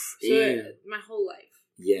 Oof. So Yeah. my whole life,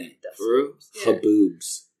 Yeah. dust For real? storms.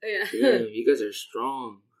 Haboobs. Yeah. Damn, you guys are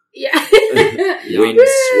strong. Yeah. Wind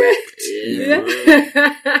swept. Yeah.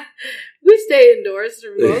 Yeah. We stay indoors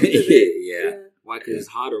for most of it. Yeah. Why? Because it's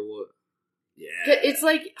hot or what? Yeah. It's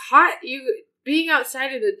like hot. Being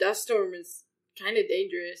outside in a dust storm is kind of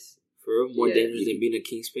dangerous. For real? More Yeah. dangerous than being a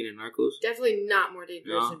kingspin in Narcos? Definitely not more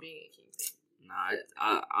dangerous No. than being a kingpin. Nah,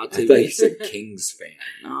 I'll I take thought you it. said Kings fan.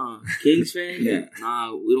 Nah, Kings fan? Yeah.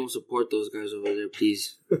 Nah, we don't support those guys over there,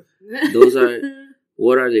 please. Those are-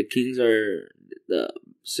 What are the Kings? Are the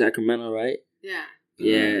Sacramento, right? Yeah.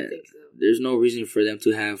 Yeah. I think so. There's no reason for them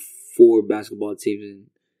to have 4 basketball teams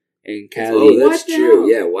in Cali. Oh, that's What the true. hell?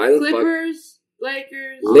 Yeah, why the fuck? Clippers,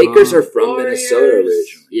 Lakers, Lakers are from Warriors. Minnesota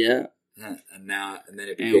originally. Yeah. Yeah, and then it And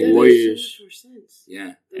That became Warriors. makes so much more sense.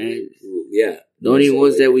 Yeah, And yeah. the only Minnesota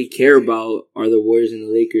ones that we Lakers. care about are the Warriors and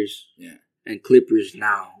the Lakers. Yeah. And Clippers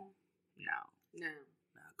now. No.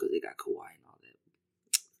 Because they got Kawhi and all that.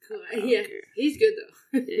 Cool. I don't Yeah. care. He's good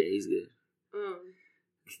though. Yeah, he's good.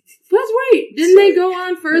 Let's wait. Didn't they go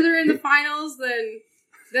on further in the finals than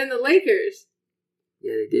the Lakers?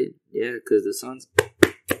 Yeah, they did. Yeah, because the Suns.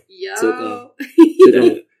 Yo. Took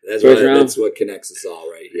That's First round. That's what connects us all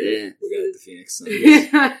right here. Yeah. We got the Phoenix Suns.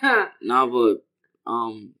 Nah, but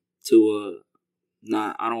to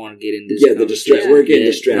Nah, I don't want to get into this. Yeah, we're getting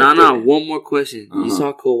distracted. Nah, one more question. Uh-huh. You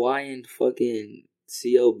saw Kawhi and fucking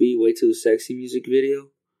CLB Way Too Sexy music video?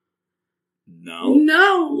 No.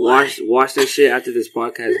 No. Watch that shit after this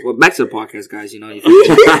podcast. Well, back to the podcast, guys. You know.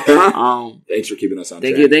 Thanks for keeping us on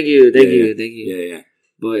Thank track. you. Yeah.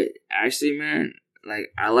 But actually, man,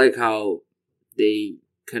 like I like how they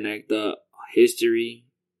connect the history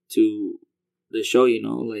to the show. You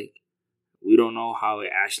know, like we don't know how it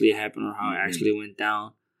actually happened or how it actually went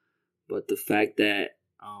down, but the fact that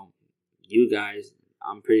you guys,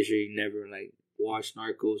 I'm pretty sure you never like watched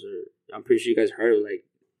Narcos, or I'm pretty sure you guys heard of like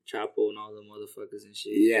Chapo and all the motherfuckers and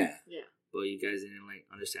shit. Yeah. But you guys didn't like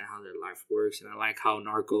understand how their life works, and I like how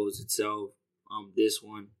Narcos itself, this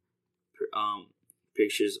one,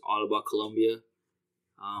 pictures all about Colombia,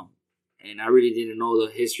 and I really didn't know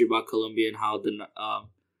the history about Colombia and how the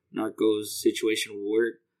Narcos situation would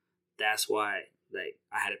work. That's why, like,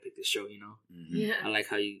 I had to pick this show. You know, Yeah. I like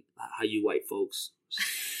how you white folks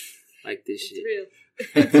like this shit.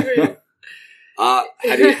 It's real.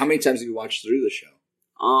 How many times have you watched through the show?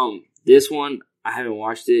 This one I haven't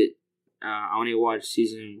watched it. I only watched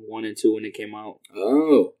season 1 and 2 when it came out.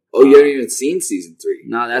 Oh, you haven't even seen season 3.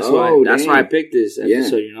 No, that's why I picked this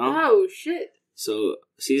episode. You know. Oh shit. So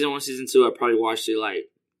season 1, season 2, I probably watched it like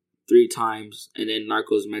 3 times, and then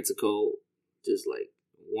Narcos Mexico, just like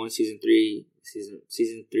season 3,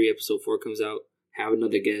 season 3, episode 4 comes out. Have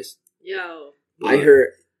another guest. Yo. I heard.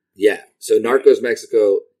 Yeah. So Narcos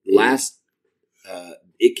Mexico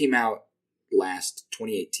it came out last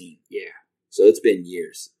 2018. Yeah. So it's been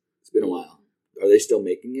years. It's been a while. Are they still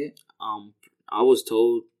making it? I was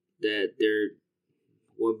told that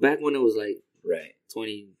back when it was like Right.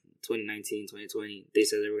 2019, 2020, they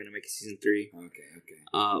said they were gonna make it season 3. Okay.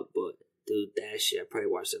 But dude, that shit I probably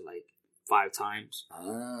watched it like 5 times.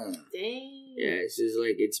 Ah. Dang. Yeah, it's just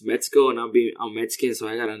like it's Mexico, and I'm Mexican, so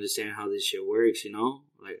I gotta understand how this shit works. You know,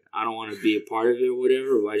 like I don't want to be a part of it or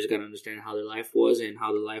whatever, but I just gotta understand how their life was and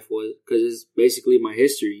how the life was, because it's basically my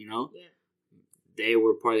history. You know. Yeah. They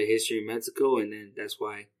were part of the history in Mexico, and then that's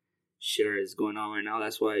why shit is going on right now.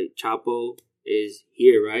 That's why Chapo is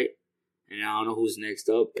here, right? And I don't know who's next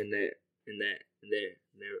up in their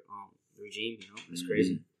regime. You know, it's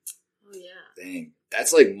crazy. Oh yeah. Dang.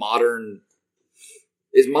 That's like modern.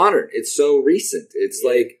 It's modern. It's so recent. It's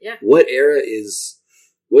like, Yeah. what year is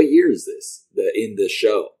this in the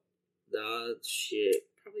show? Shit.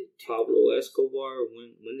 Probably Pablo Escobar.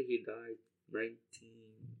 When did he die? 19.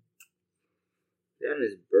 Yeah, on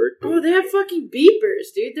his birthday. Oh, they have fucking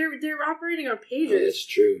beepers, dude. They're operating on Oh, pagers. that's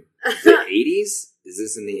true. The 80s? Is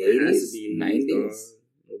this in the It has 80s? to be 90s?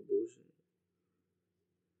 No bullshit.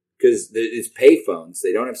 Because it's payphones.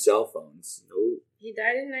 They don't have cell phones. Nope. He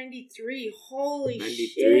died in 93. Holy 93.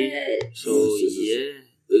 shit. So, This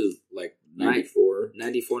is like 94.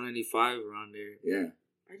 94, 95, around there. Yeah.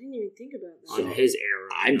 I didn't even think about that. So, On his era.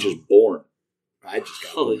 I'm just born. I just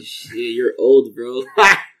got Oh, born. shit. You're old, bro.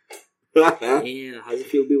 It Damn, how's it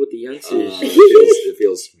feel to be with the youngsters?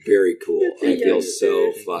 feels very cool. With the I feel so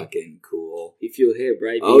youngsters. fucking cool. You feel hip,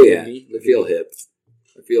 right? Oh Being yeah, with me? I feel hip.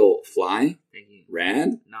 I feel fly, Thank you.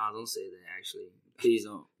 rad. Nah, don't say that, actually. Please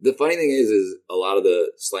don't. The funny thing is a lot of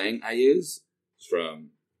the slang I use is from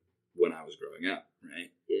when I was growing up,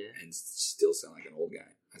 right? Yeah. And still sound like an old guy.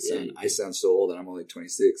 Yeah, I sound so old, and I'm only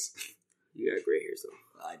 26. You got gray hairs, though.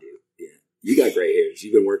 I do. Yeah, you got gray hairs.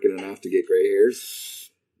 You've been working enough to get gray hairs.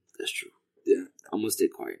 That's true. Yeah. I'm gonna stay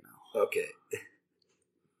quiet now. Okay.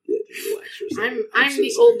 Yeah, just relax for a second. I'm so the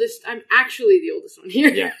sorry. oldest. I'm actually the oldest one here.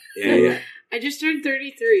 Yeah. I just turned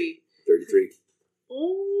 33. 33.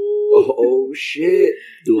 Oh. Oh shit.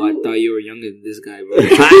 Dude, I thought you were younger than this guy, bro.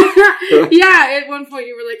 Yeah, at one point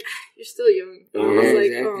you were like, you're still young. I was Uh-huh, like,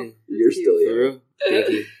 exactly. oh, You're that's still cute. For real?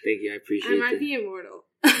 Thank you. I appreciate I it. might be immortal.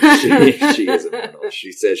 She is immortal.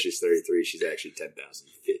 She says she's 33. She's actually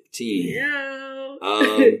 10,015.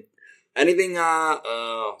 Yeah. Anything?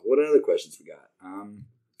 What other questions we got?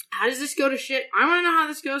 How does this go to shit? I want to know how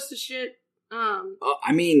this goes to shit.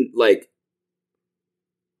 I mean, like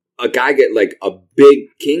a guy get like a big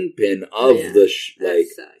kingpin of Yeah, the that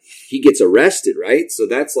sucks. he gets arrested, right? So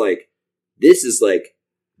that's like this is like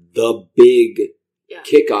the big Yeah.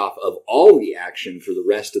 kickoff of all the action for the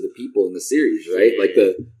rest of the people in the series, right?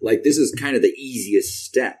 Yeah. Like this is kind of the easiest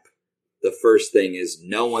step. The first thing is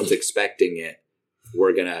no one's expecting it.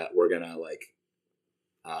 We're gonna like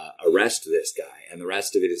arrest this guy, and the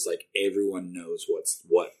rest of it is like everyone knows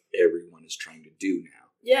what everyone is trying to do now.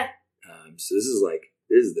 Yeah. So this is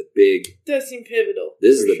the big. Does seem pivotal.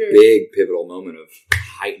 This is for the sure. big pivotal moment of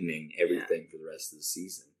heightening everything for the rest of the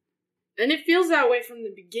season. And it feels that way from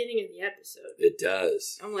the beginning of the episode. It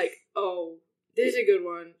does. I'm like, oh, This is a good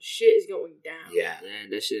one. Shit is going down. Yeah. Yeah,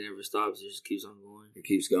 that shit never stops. It just keeps on going. It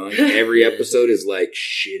keeps going. Every episode is like,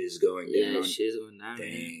 shit is going Yeah, down. shit is going down. Dang.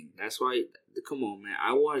 Man. That's why. Come on, man.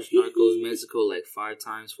 I watched Narcos Mexico like 4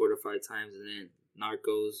 to 5 times, and then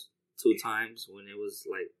Narcos 2 times when it was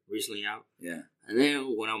like recently out. Yeah. And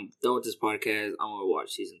then when I'm done with this podcast, I'm gonna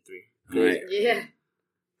watch season 3. All right. Yeah.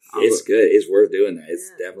 It's good. It's worth doing that.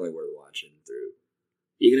 It's definitely worth watching through.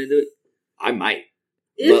 You gonna do it? I might.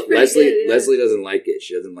 It's pretty Leslie good, yeah. Leslie doesn't like it.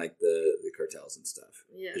 She doesn't like the cartels and stuff.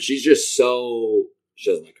 Yeah. She's just so...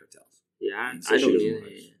 She doesn't like cartels. Yeah, And so I she don't doesn't either.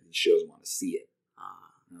 want to, she doesn't want to see it.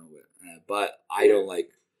 Ah. No, but I don't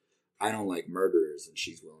like murderers, and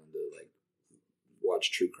she's willing to like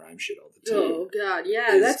watch true crime shit all the time. Oh God,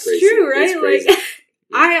 yeah, It's that's crazy. true, right? It's crazy. Like,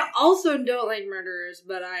 I also don't like murderers,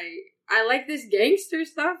 but I like this gangster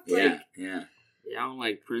stuff. Like, Yeah. Yeah, I don't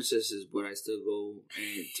like princesses, but I still go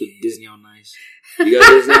to Disney on Ice. You go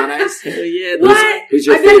Disney on Ice? Hell yeah. What? Who's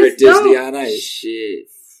your I bet favorite it's dope. Disney on Ice? Shit.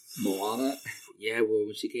 Moana? Yeah, bro,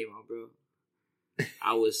 when she came out, bro,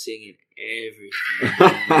 I was singing everything.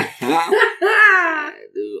 Yeah,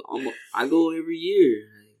 dude, I go every year.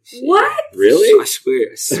 Shit. What? Really? I swear.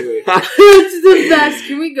 That's the best.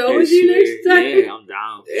 Can we go I with you swear. next time? Yeah, I'm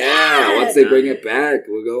down. Yeah, once they bring it back,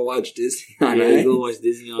 we'll go watch Disney on Yeah, Ice. go watch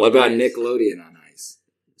Disney on What about Ice. Nickelodeon on Ice?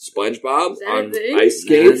 SpongeBob Is that on a thing? ice Nah,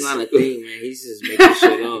 skates? that's not a thing, man. He's just making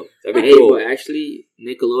shit up. That'd be Hey, cool. but actually,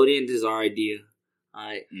 Nickelodeon, this is our idea.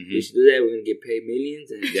 Alright, Mhm. we should do that. We're gonna get paid millions,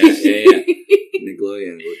 and Yeah.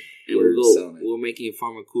 Nickelodeon. and We're selling it. we're making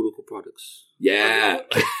pharmaceutical products. Yeah.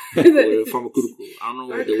 We're pharmaceutical. I don't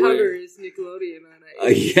know Our what the cover word. is Nickelodeon on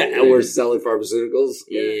it. Yeah, we're selling pharmaceuticals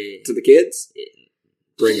Yeah. to the kids. Yeah.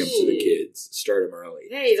 Bring them to the kids. Start them early.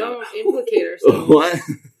 Hey, don't implicate ourselves. What?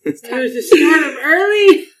 There's to start them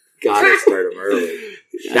early. Gotta start them early.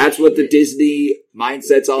 That's what the Disney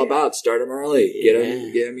mindset's all about. Start them early. Yeah.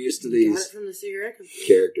 Get them used to Got it these from the cigarette company.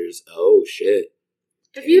 characters. Oh shit!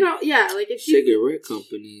 If you don't, yeah, like if you, Cigarette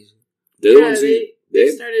companies. They're the yeah, ones who they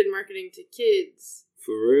started marketing to kids.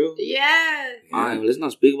 For real? Yeah. Alright, let's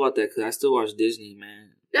not speak about that because I still watch Disney, man.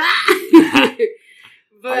 but Oh,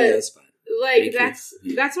 yeah, that's fine. like Thank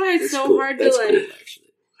you. that's why it's That's so cool. hard That's to cool, like. actually.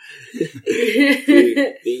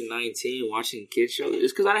 Dude, being 19, watching kids shows.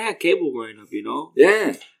 It's because I didn't have cable growing up, you know?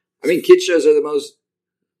 Yeah, I mean, kid shows are the most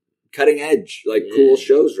cutting edge, like Yeah. cool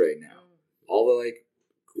shows right now. All the like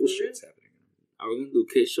cool For real? shit's happening. Are we going to do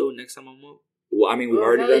a kids show next time I'm up? Well, I mean, we've Oh,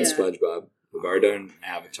 already hell done yeah. SpongeBob. We've already done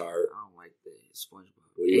Avatar. I don't like the SpongeBob.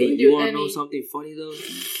 What do Yeah, you you like? do You want to know any- something funny, though?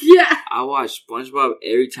 Yeah. I watch SpongeBob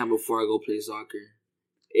every time before I go play soccer.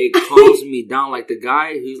 It calms me down. Like the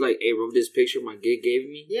guy who's like, hey, rub this picture my gig gave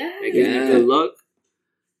me. Yeah. That gives Yeah. me good luck.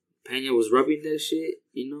 Pena was rubbing that shit,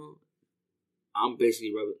 you know? I'm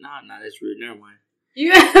basically rubbing. Nah, that's rude. Never mind.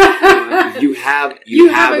 Yeah. You have You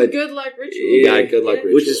have a good luck ritual. You got a good luck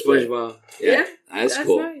ritual. Which is SpongeBob. Yeah, Yeah, that's, That's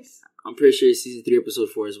cool. nice. I'm pretty sure it's season 3, episode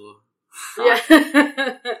 4 as well.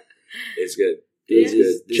 Yeah. It's good. Yeah. It's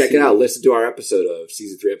good. This Check it season- out. Listen to our episode of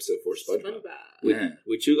season 3, episode 4, SpongeBob. SpongeBob. Yeah.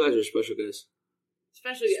 With you guys or special guests?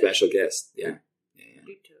 Special guest. Special guest. Yeah.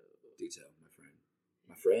 Detail. Detail, my friend.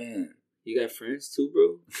 My friend. You got friends too,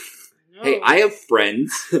 bro? No. Hey, I have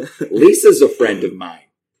friends. Lisa's a friend of mine.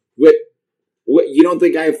 What? You don't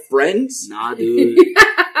think I have friends? Nah, dude.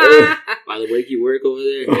 By the way, you work over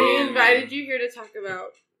there. We man. invited you here to talk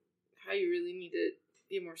about how you really need to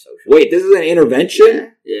be more social. Wait, this is an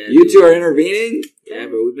intervention? Yeah, You dude. two are intervening? Yeah,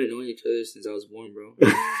 bro. We've been knowing each other since I was born, bro.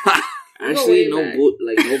 Go Actually, way no back.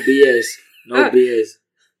 no BS. No BS.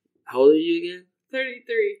 How old are you again?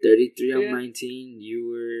 33. 33, I'm Yeah. 19. You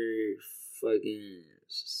were fucking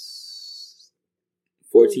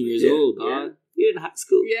 14 years Yeah. old, dog. You're in high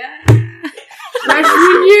school. Yeah.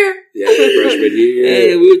 Freshman year. Yeah, freshman year.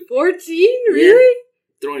 Hey, we were 14? Really?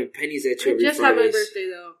 throwing pennies at you I every just had my Fridays. birthday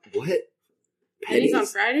though. What? Pennies on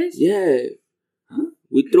Fridays? Yeah. Huh?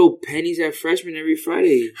 We throw pennies at freshmen every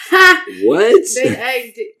Friday. Ha! What? They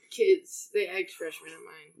egged kids. They egged freshmen of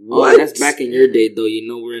mine. What? Oh, that's back in your day, though. You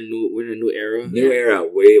know, we're in a new era. New era.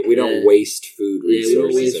 We don't Yeah. waste food Yeah, we don't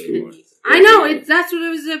resources waste anymore. Pennies. I know. That's what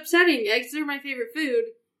was upsetting. Eggs are my favorite food.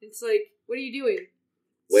 It's like, what are you doing?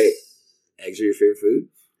 Wait, eggs are your favorite food?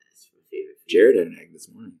 That's my favorite food. Jared had an egg this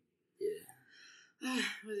morning.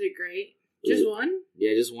 Was it great? Just one?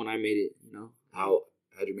 Yeah, just when I made it. You know, How'd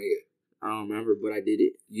you make it? I don't remember, but I did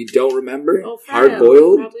it. You don't remember? Oh, fried. Hard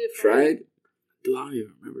boiled? Probably a Fried? Dude, I don't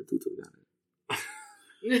even remember. Dude, to be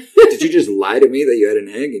honest. Did you just lie to me that you had an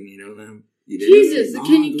egg and you know them? You didn't? Jesus, No,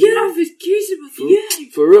 can you dude. get off his case about the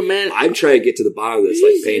egg? For real, man. I'm trying to get to the bottom of this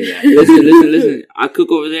like Pena. Listen. I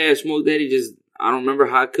cook over there at Smoke Daddy. I don't remember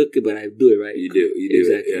how I cook it, but I do it right. You do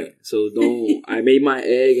exactly. it, yeah. So don't. I made my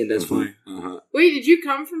egg, and that's fine. Wait, did you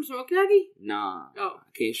come from Smoke Daddy? Nah. Oh.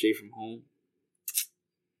 I came straight from home.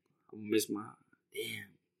 I miss my.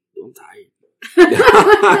 Damn. I'm tired.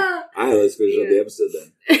 All right, let's finish up the episode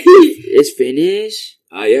then. It's finished.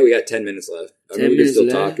 Yeah, we got 10 minutes left. I 10 mean, we can minutes still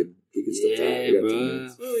left. talk. We can still talk. We got 10 bro.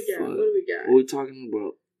 minutes. What do we got? Fuck. What do we got? What are we talking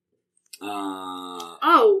about?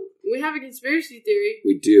 Oh, we have a conspiracy theory.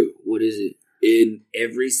 We do. What is it? In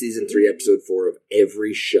every season 3, episode 4 of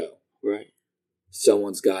every show, Right.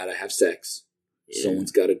 someone's got to have sex. Yeah.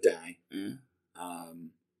 Someone's got to die. Yeah.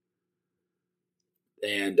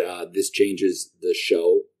 And this changes the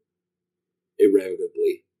show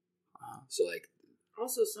irrevocably. So, like,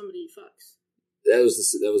 Also, somebody fucks. that was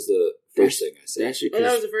the first thing I said. That's your Oh,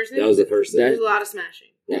 that was the first thing? That was the first thing. There's a lot of smashing.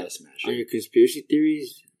 A lot of on smashing. your conspiracy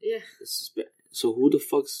theories. Yeah. So who the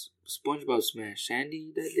fuck's SpongeBob smashed?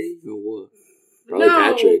 Sandy that day or what? Probably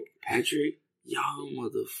No. Patrick. Patrick? Y'all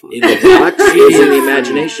motherfucker. In the box? It was in the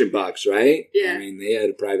imagination box, right? Yeah. I mean, they had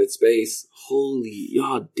a private space. Holy,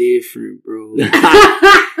 y'all different, bro.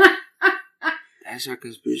 That's our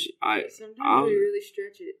conspiracy. Sometimes we really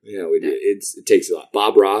stretch it. Yeah, we did. It takes a lot.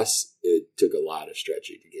 Bob Ross, it took a lot of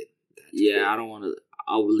stretching to get that. Yeah, I don't want to.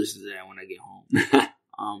 I will listen to that when I get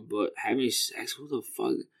home. But having sex, who the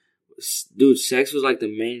fuck, dude? Sex was like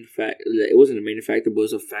the main fact. It wasn't the main factor, but it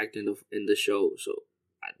was a factor in the show. So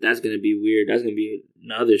that's gonna be weird. That's gonna be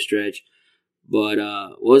another stretch. But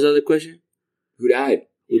what was the other question? Who died?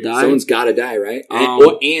 Who died? Someone's got to die, right?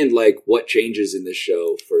 And like, what changes in the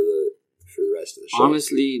show for the rest of the show?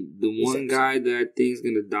 Honestly, the one episode. guy that I think is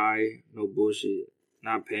gonna die, no bullshit,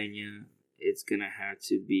 not Pena. It's gonna have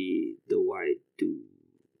to be the white dude.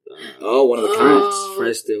 One of the Oh. cops.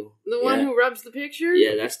 Frestel. The one Yeah. who rubs the picture?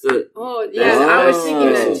 Yeah, that's the. Oh, yeah, I was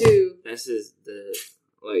thinking that too. That's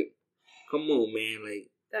like, come on, man. Like,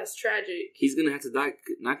 That's tragic. he's gonna have to die,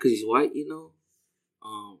 not because he's white,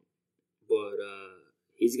 but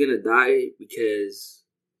he's gonna die because,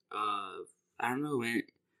 I don't know, man.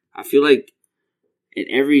 I feel like in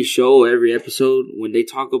every show, every episode, when they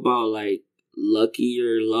talk about, like, lucky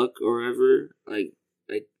or luck or whatever, like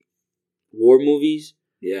war movies,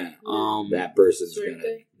 Yeah. Um, That person's Sort of gonna.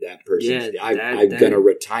 thing. That person's. Yeah, I'm gonna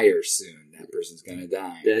retire soon. That person's gonna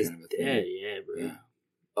die. that's kind of a thing. dead, yeah, bro. Yeah.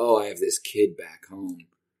 Oh, I have this kid back home.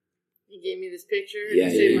 He gave me this picture Yeah,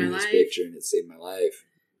 and he saved gave my me this life. picture and it saved my life.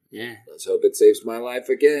 Yeah. Let's hope it saves my life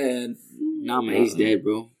again. Nah, man, he's dead,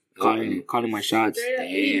 bro. Calling my shots. Straight up.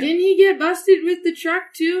 Damn. Didn't he get busted with the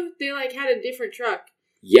truck too? They like had a different truck.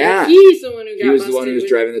 Yeah. He's the one who got He was busted the one who was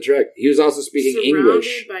with- driving the truck. He was also speaking surrounded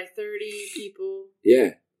English. by 30 people.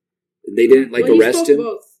 Yeah. They didn't Well, he arrest spoke him.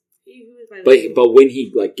 Both. He was bilingual. But when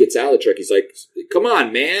he gets out of the truck, he's like, "Come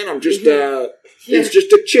on, man! I'm just Yeah. it's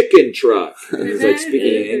just a chicken truck." And he was like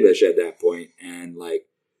speaking in English at that point, and like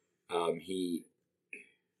I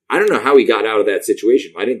don't know how he got out of that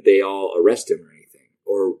situation. Why didn't they all arrest him or anything?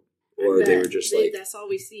 Or they were just like, that's all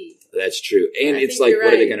we see. that's true. And I it's think like, you're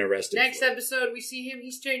what are they right. going to arrest him Next for? episode, we see him.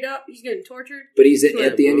 He's straight up. He's getting tortured. But he's at Yeah,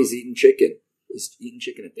 the end. bro. He's eating chicken. He's eating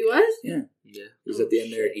chicken at the He end. was? Yeah, Yeah. he's Oh, at the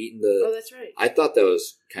end there shit. eating the. Oh, that's right. I thought that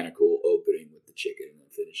was kind of cool, opening with the chicken and then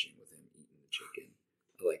finishing with him eating the chicken.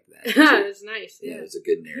 I like that. It's nice. Yeah, Yeah. it was a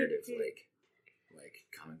good narrative, like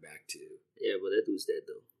coming back to Yeah, but that dude's dead,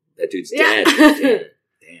 though. that dude's Yeah. dead.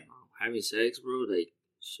 Damn. Having sex, bro, like,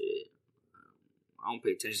 shit. I don't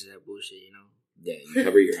pay attention to that bullshit, Yeah, you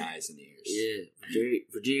cover your eyes and ears. Yeah.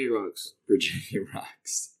 Virginia rocks. Virginia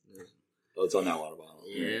rocks. Yeah. Oh, it's on that water bottle.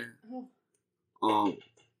 Yeah. Oh.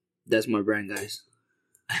 That's my brand, guys.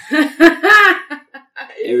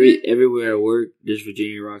 Is it? Everywhere I work, there's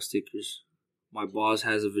Virginia Rock stickers. My boss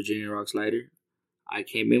has a Virginia Rocks lighter. I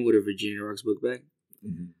came in with a Virginia Rocks book bag.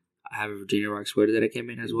 Mm-hmm. I have a Virginia Rocks sweater that I came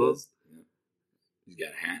in as well. Yeah. You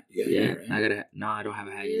got a hat? You got a Yeah, hat, right? I got a hat. No, I don't have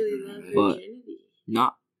a I hat really yet. love But virginity.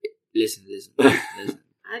 not. Listen.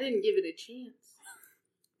 I didn't give it a chance.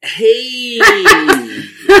 Hey, hey.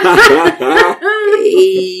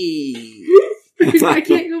 I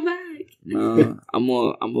can't go back. No, I'm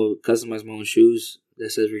gonna customize my own shoes that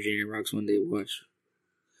says Virginia Rocks one day. Watch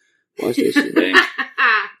that shit. Dang.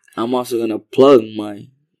 I'm also gonna plug my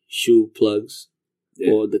shoe plugs Yeah.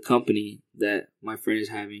 for the company that my friend is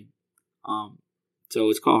having. So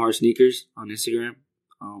it's called Hard Sneakers on Instagram.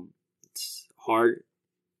 It's hard,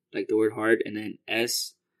 like the word hard, and then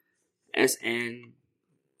SN.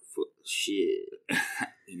 Shit.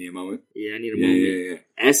 You need a moment? Yeah, I need a Yeah, moment. yeah,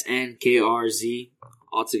 yeah. SNKRZ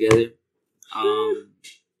all together.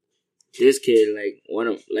 This kid, like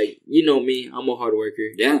you know me, I'm a hard worker.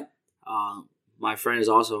 Yeah. My friend is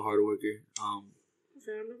also a hard worker. Found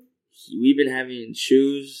him. we've been having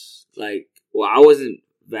shoes. Like, well, I wasn't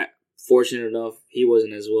that fortunate enough. He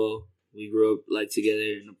wasn't as well. We grew up like together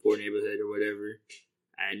in a poor neighborhood or whatever.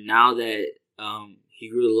 And now that he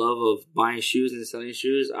grew the love of buying shoes and selling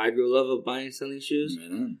shoes, I grew a love of buying and selling shoes.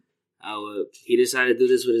 He decided to do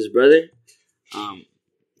this with his brother.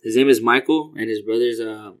 His name is Michael, and his brother's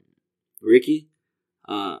Ricky.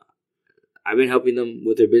 I've been helping them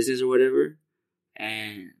with their business or whatever,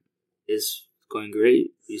 and it's going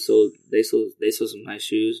great. They sold some nice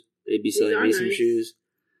shoes. They'd be selling me some shoes.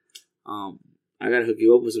 I gotta hook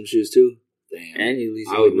you up with some shoes too. Damn. And you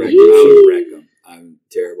I would wreck them. I'm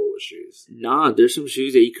terrible with shoes. Nah, there's some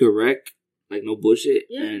shoes that you could wreck, like no bullshit,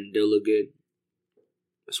 and they'll look good.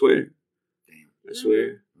 I swear. Damn. I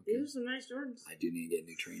swear. These are some nice Jordans. I do need to get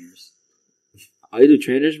new trainers. Oh, you do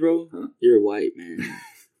trainers, bro? Huh? You're white, man.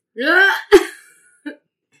 Yeah.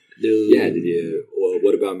 Dude. Yeah, did you? Well,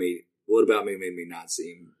 what about me? What about me made me not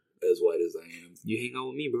seem as white as I am? You hang out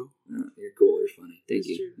with me, bro. Yeah, you're cool. You're funny. Thank That's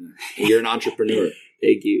you. true. Yeah. You're an entrepreneur.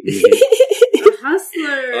 Thank you. A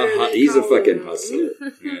hustler. they He's a call fucking him. hustler.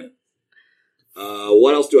 Yeah.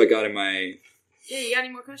 What else do I got in my... Yeah, you got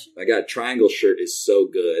any more questions? I got triangle shirt is so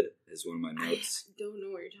good is one of my I notes. don't know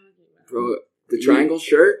what you're talking about. Bro, The triangle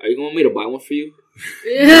shirt? are you going to want me to buy one for you?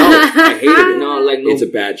 Yeah. No, I hate it. No, like, no. It's a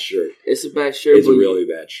bad shirt. It's a bad shirt. It's a but- really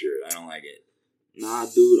bad shirt. I don't like it. Nah,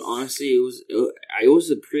 dude, honestly, it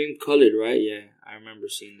was a cream colored, right? Yeah, I remember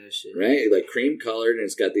seeing that shit. Right? Like cream colored and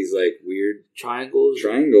it's got these like weird Triangles.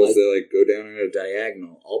 triangles Like, that like go down in a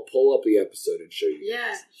diagonal. I'll pull up the episode and show you. Yeah.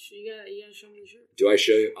 guys. You gotta show me the shirt. Do I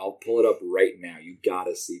show you? I'll pull it up right now. You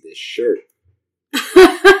gotta see this shirt.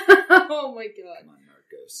 Oh my god. Come on,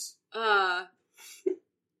 Narcos.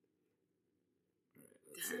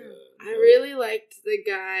 I really liked the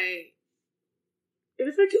guy. It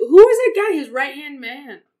was like, who was that guy? His right hand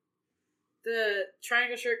man, the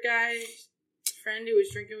triangle shirt guy, friend who was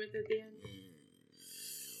drinking with at the end.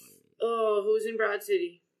 Oh, who was in Broad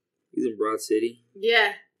City? he's in Broad City.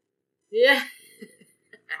 Yeah. I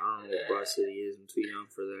don't know what Broad City is. I'm too young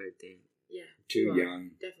for that, I think. Yeah. Too you are, young.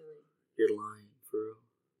 Definitely. You're lying, for real.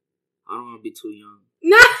 I don't want to be too young.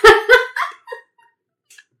 No.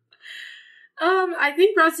 I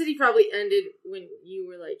think Broad City probably ended when you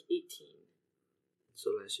were like 18.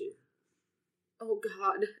 So last year. Oh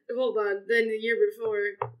God! Hold on. Then the year before.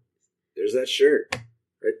 There's that shirt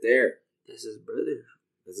right there. That's his brother.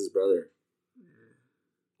 That's his brother.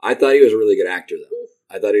 I thought he was a really good actor,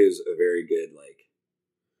 though. I thought he was a very good, like...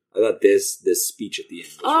 I thought this speech at the end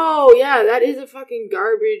was Oh yeah, that is a fucking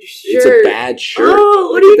garbage shirt. It's a bad shirt.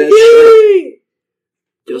 Oh, what Look are at you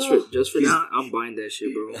that doing? Just for now, I'm buying that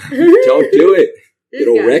shit, bro. shirt. Don't do it. This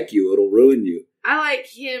It'll guy. wreck you. It'll ruin you. I like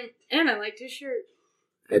him, and I liked his shirt.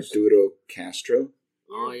 Arturo Castro.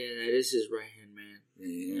 Oh yeah, that is his right hand man.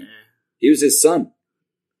 Yeah. Yeah. He was his son.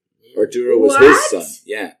 Yeah. Arturo was What? his son.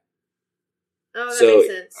 Yeah. Oh, that So,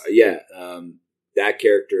 makes sense. yeah, that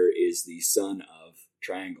character is the son of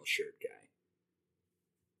Triangle Shirt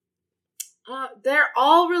guy. They're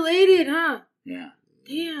all related, huh? Yeah.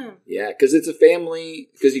 Damn. Yeah, because it's a family,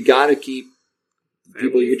 because you got to keep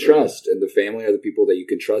people you trust, and the family are the people that you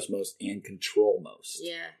can trust most and control most.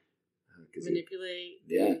 Yeah. 'Cause Manipulate.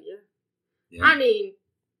 Yeah. Yeah. I mean,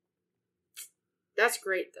 that's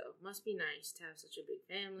great though. Must be nice to have such a big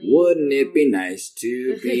family. wouldn't it be nice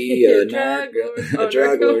to be a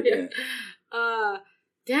drug lord? Yeah.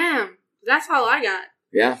 Damn. That's all I got.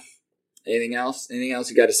 Yeah. Anything else? Anything else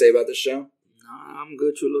you got to say about the show? Nah, I'm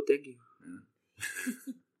good, Chulo. Thank you.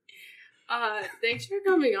 Thanks for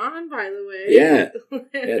coming on, by the way. Yeah.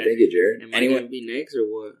 Yeah, thank you, Jared. Am I Anyone, gonna be next or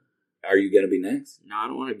what? are you going to be next? No, I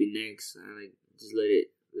don't want to be next. I like just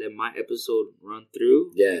let my episode run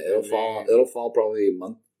through. Yeah, it'll And fall. then- It'll fall probably a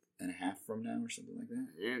month and a half from now or something like that.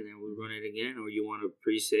 Yeah, and then we run it again, or you want to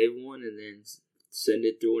pre-save one and then send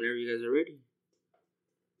it through whenever you guys are ready.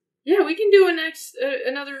 Yeah, we can do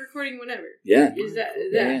another recording whenever. Yeah. Is that?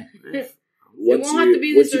 Yeah. Yeah. Once won't have to be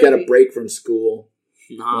you this once you got a early. break from school,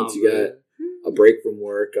 Nah, once you got a break from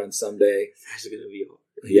work on Sunday, that's gonna be hard.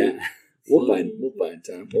 yeah, we'll find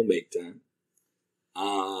time. We'll make time.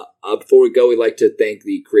 Before we go, we'd like to thank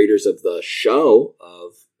the creators of the show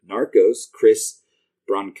of Narcos, Chris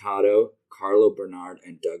Brancato, Carlo Bernard,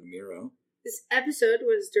 and Doug Miro. This episode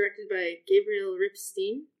was directed by Gabriel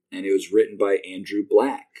Ripstein. And it was written by Andrew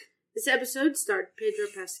Black. This episode starred Pedro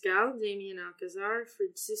Pascal, Damien Alcazar,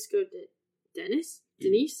 Francisco Denise,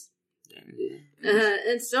 Yeah.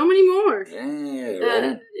 and so many more. Yeah,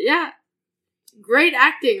 right. Yeah, great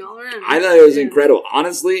acting all around. I thought it was Yeah. incredible.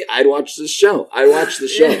 Honestly, I'd watch this show. I watched the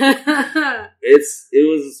show. Yeah.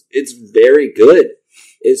 It's very good.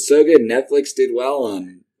 It's so good. Netflix did well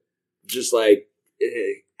on just like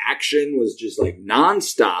action was just like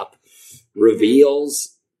nonstop.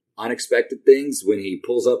 Reveals, unexpected things when he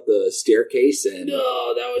pulls up the staircase and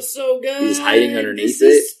Oh, that was so good. he's hiding underneath The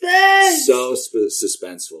it. suspense! So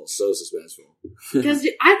suspenseful. So suspenseful. Because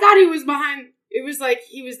I thought he was behind. It was like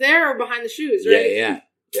he was there or behind the shoes, right?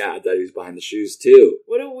 Yeah, I thought he was behind the shoes too.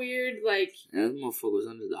 What a weird, like. Yeah, that motherfucker was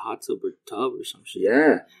under the hot tub or some shit.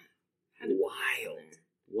 Yeah. Had to-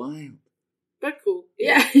 Wild. But cool.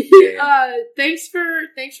 Yeah. Yeah. Thanks for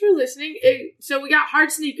listening. So we got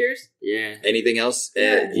hard sneakers. Yeah. Anything else?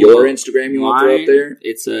 Yeah. Your Instagram you want to throw up there?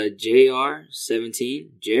 It's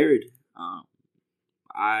JR17 Jared.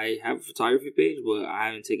 I have a photography page, but I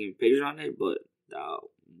haven't taken pictures on it. But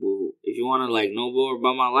if you want to like know more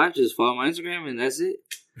about my life, just follow my Instagram, and that's it.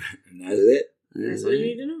 And that's it. That's all you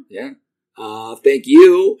need to know. Yeah. Thank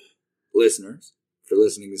you, listeners, for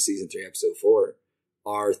listening to Season 3, Episode 4.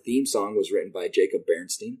 Our theme song was written by Jacob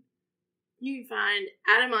Bernstein. You can find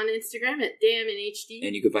Adam on Instagram at DamnHD.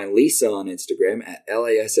 And you can find Lisa on Instagram at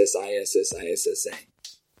LASSISSISSA.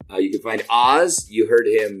 You can find Oz. You heard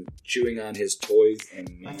him chewing on his toys and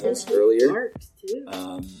nails earlier. Art, too.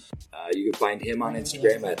 You can find him on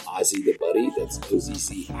Instagram at Ozzy the Buddy. That's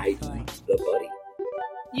OZCIE the Buddy.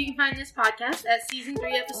 You can find this podcast at Season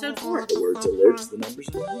 3, Episode 4. The words are words, the numbers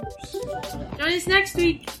are numbers. Join us next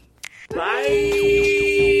week. Bye!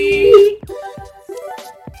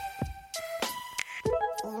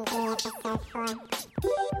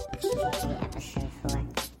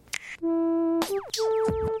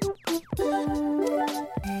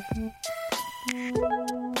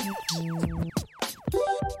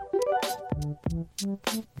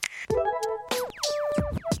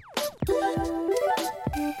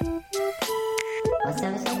 What's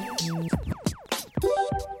episode?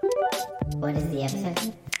 What is the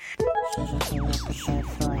episode? Season 3, Episode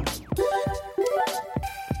 4.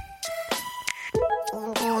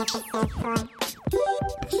 Season 3, Episode 4.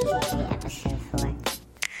 Season 3, Episode 4.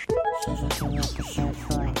 Season 3, Episode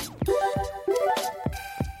 4.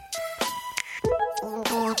 Season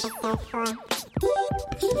 3, Episode 4.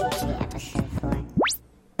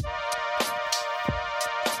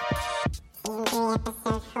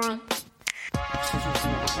 Season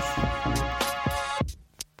 3, Episode 4.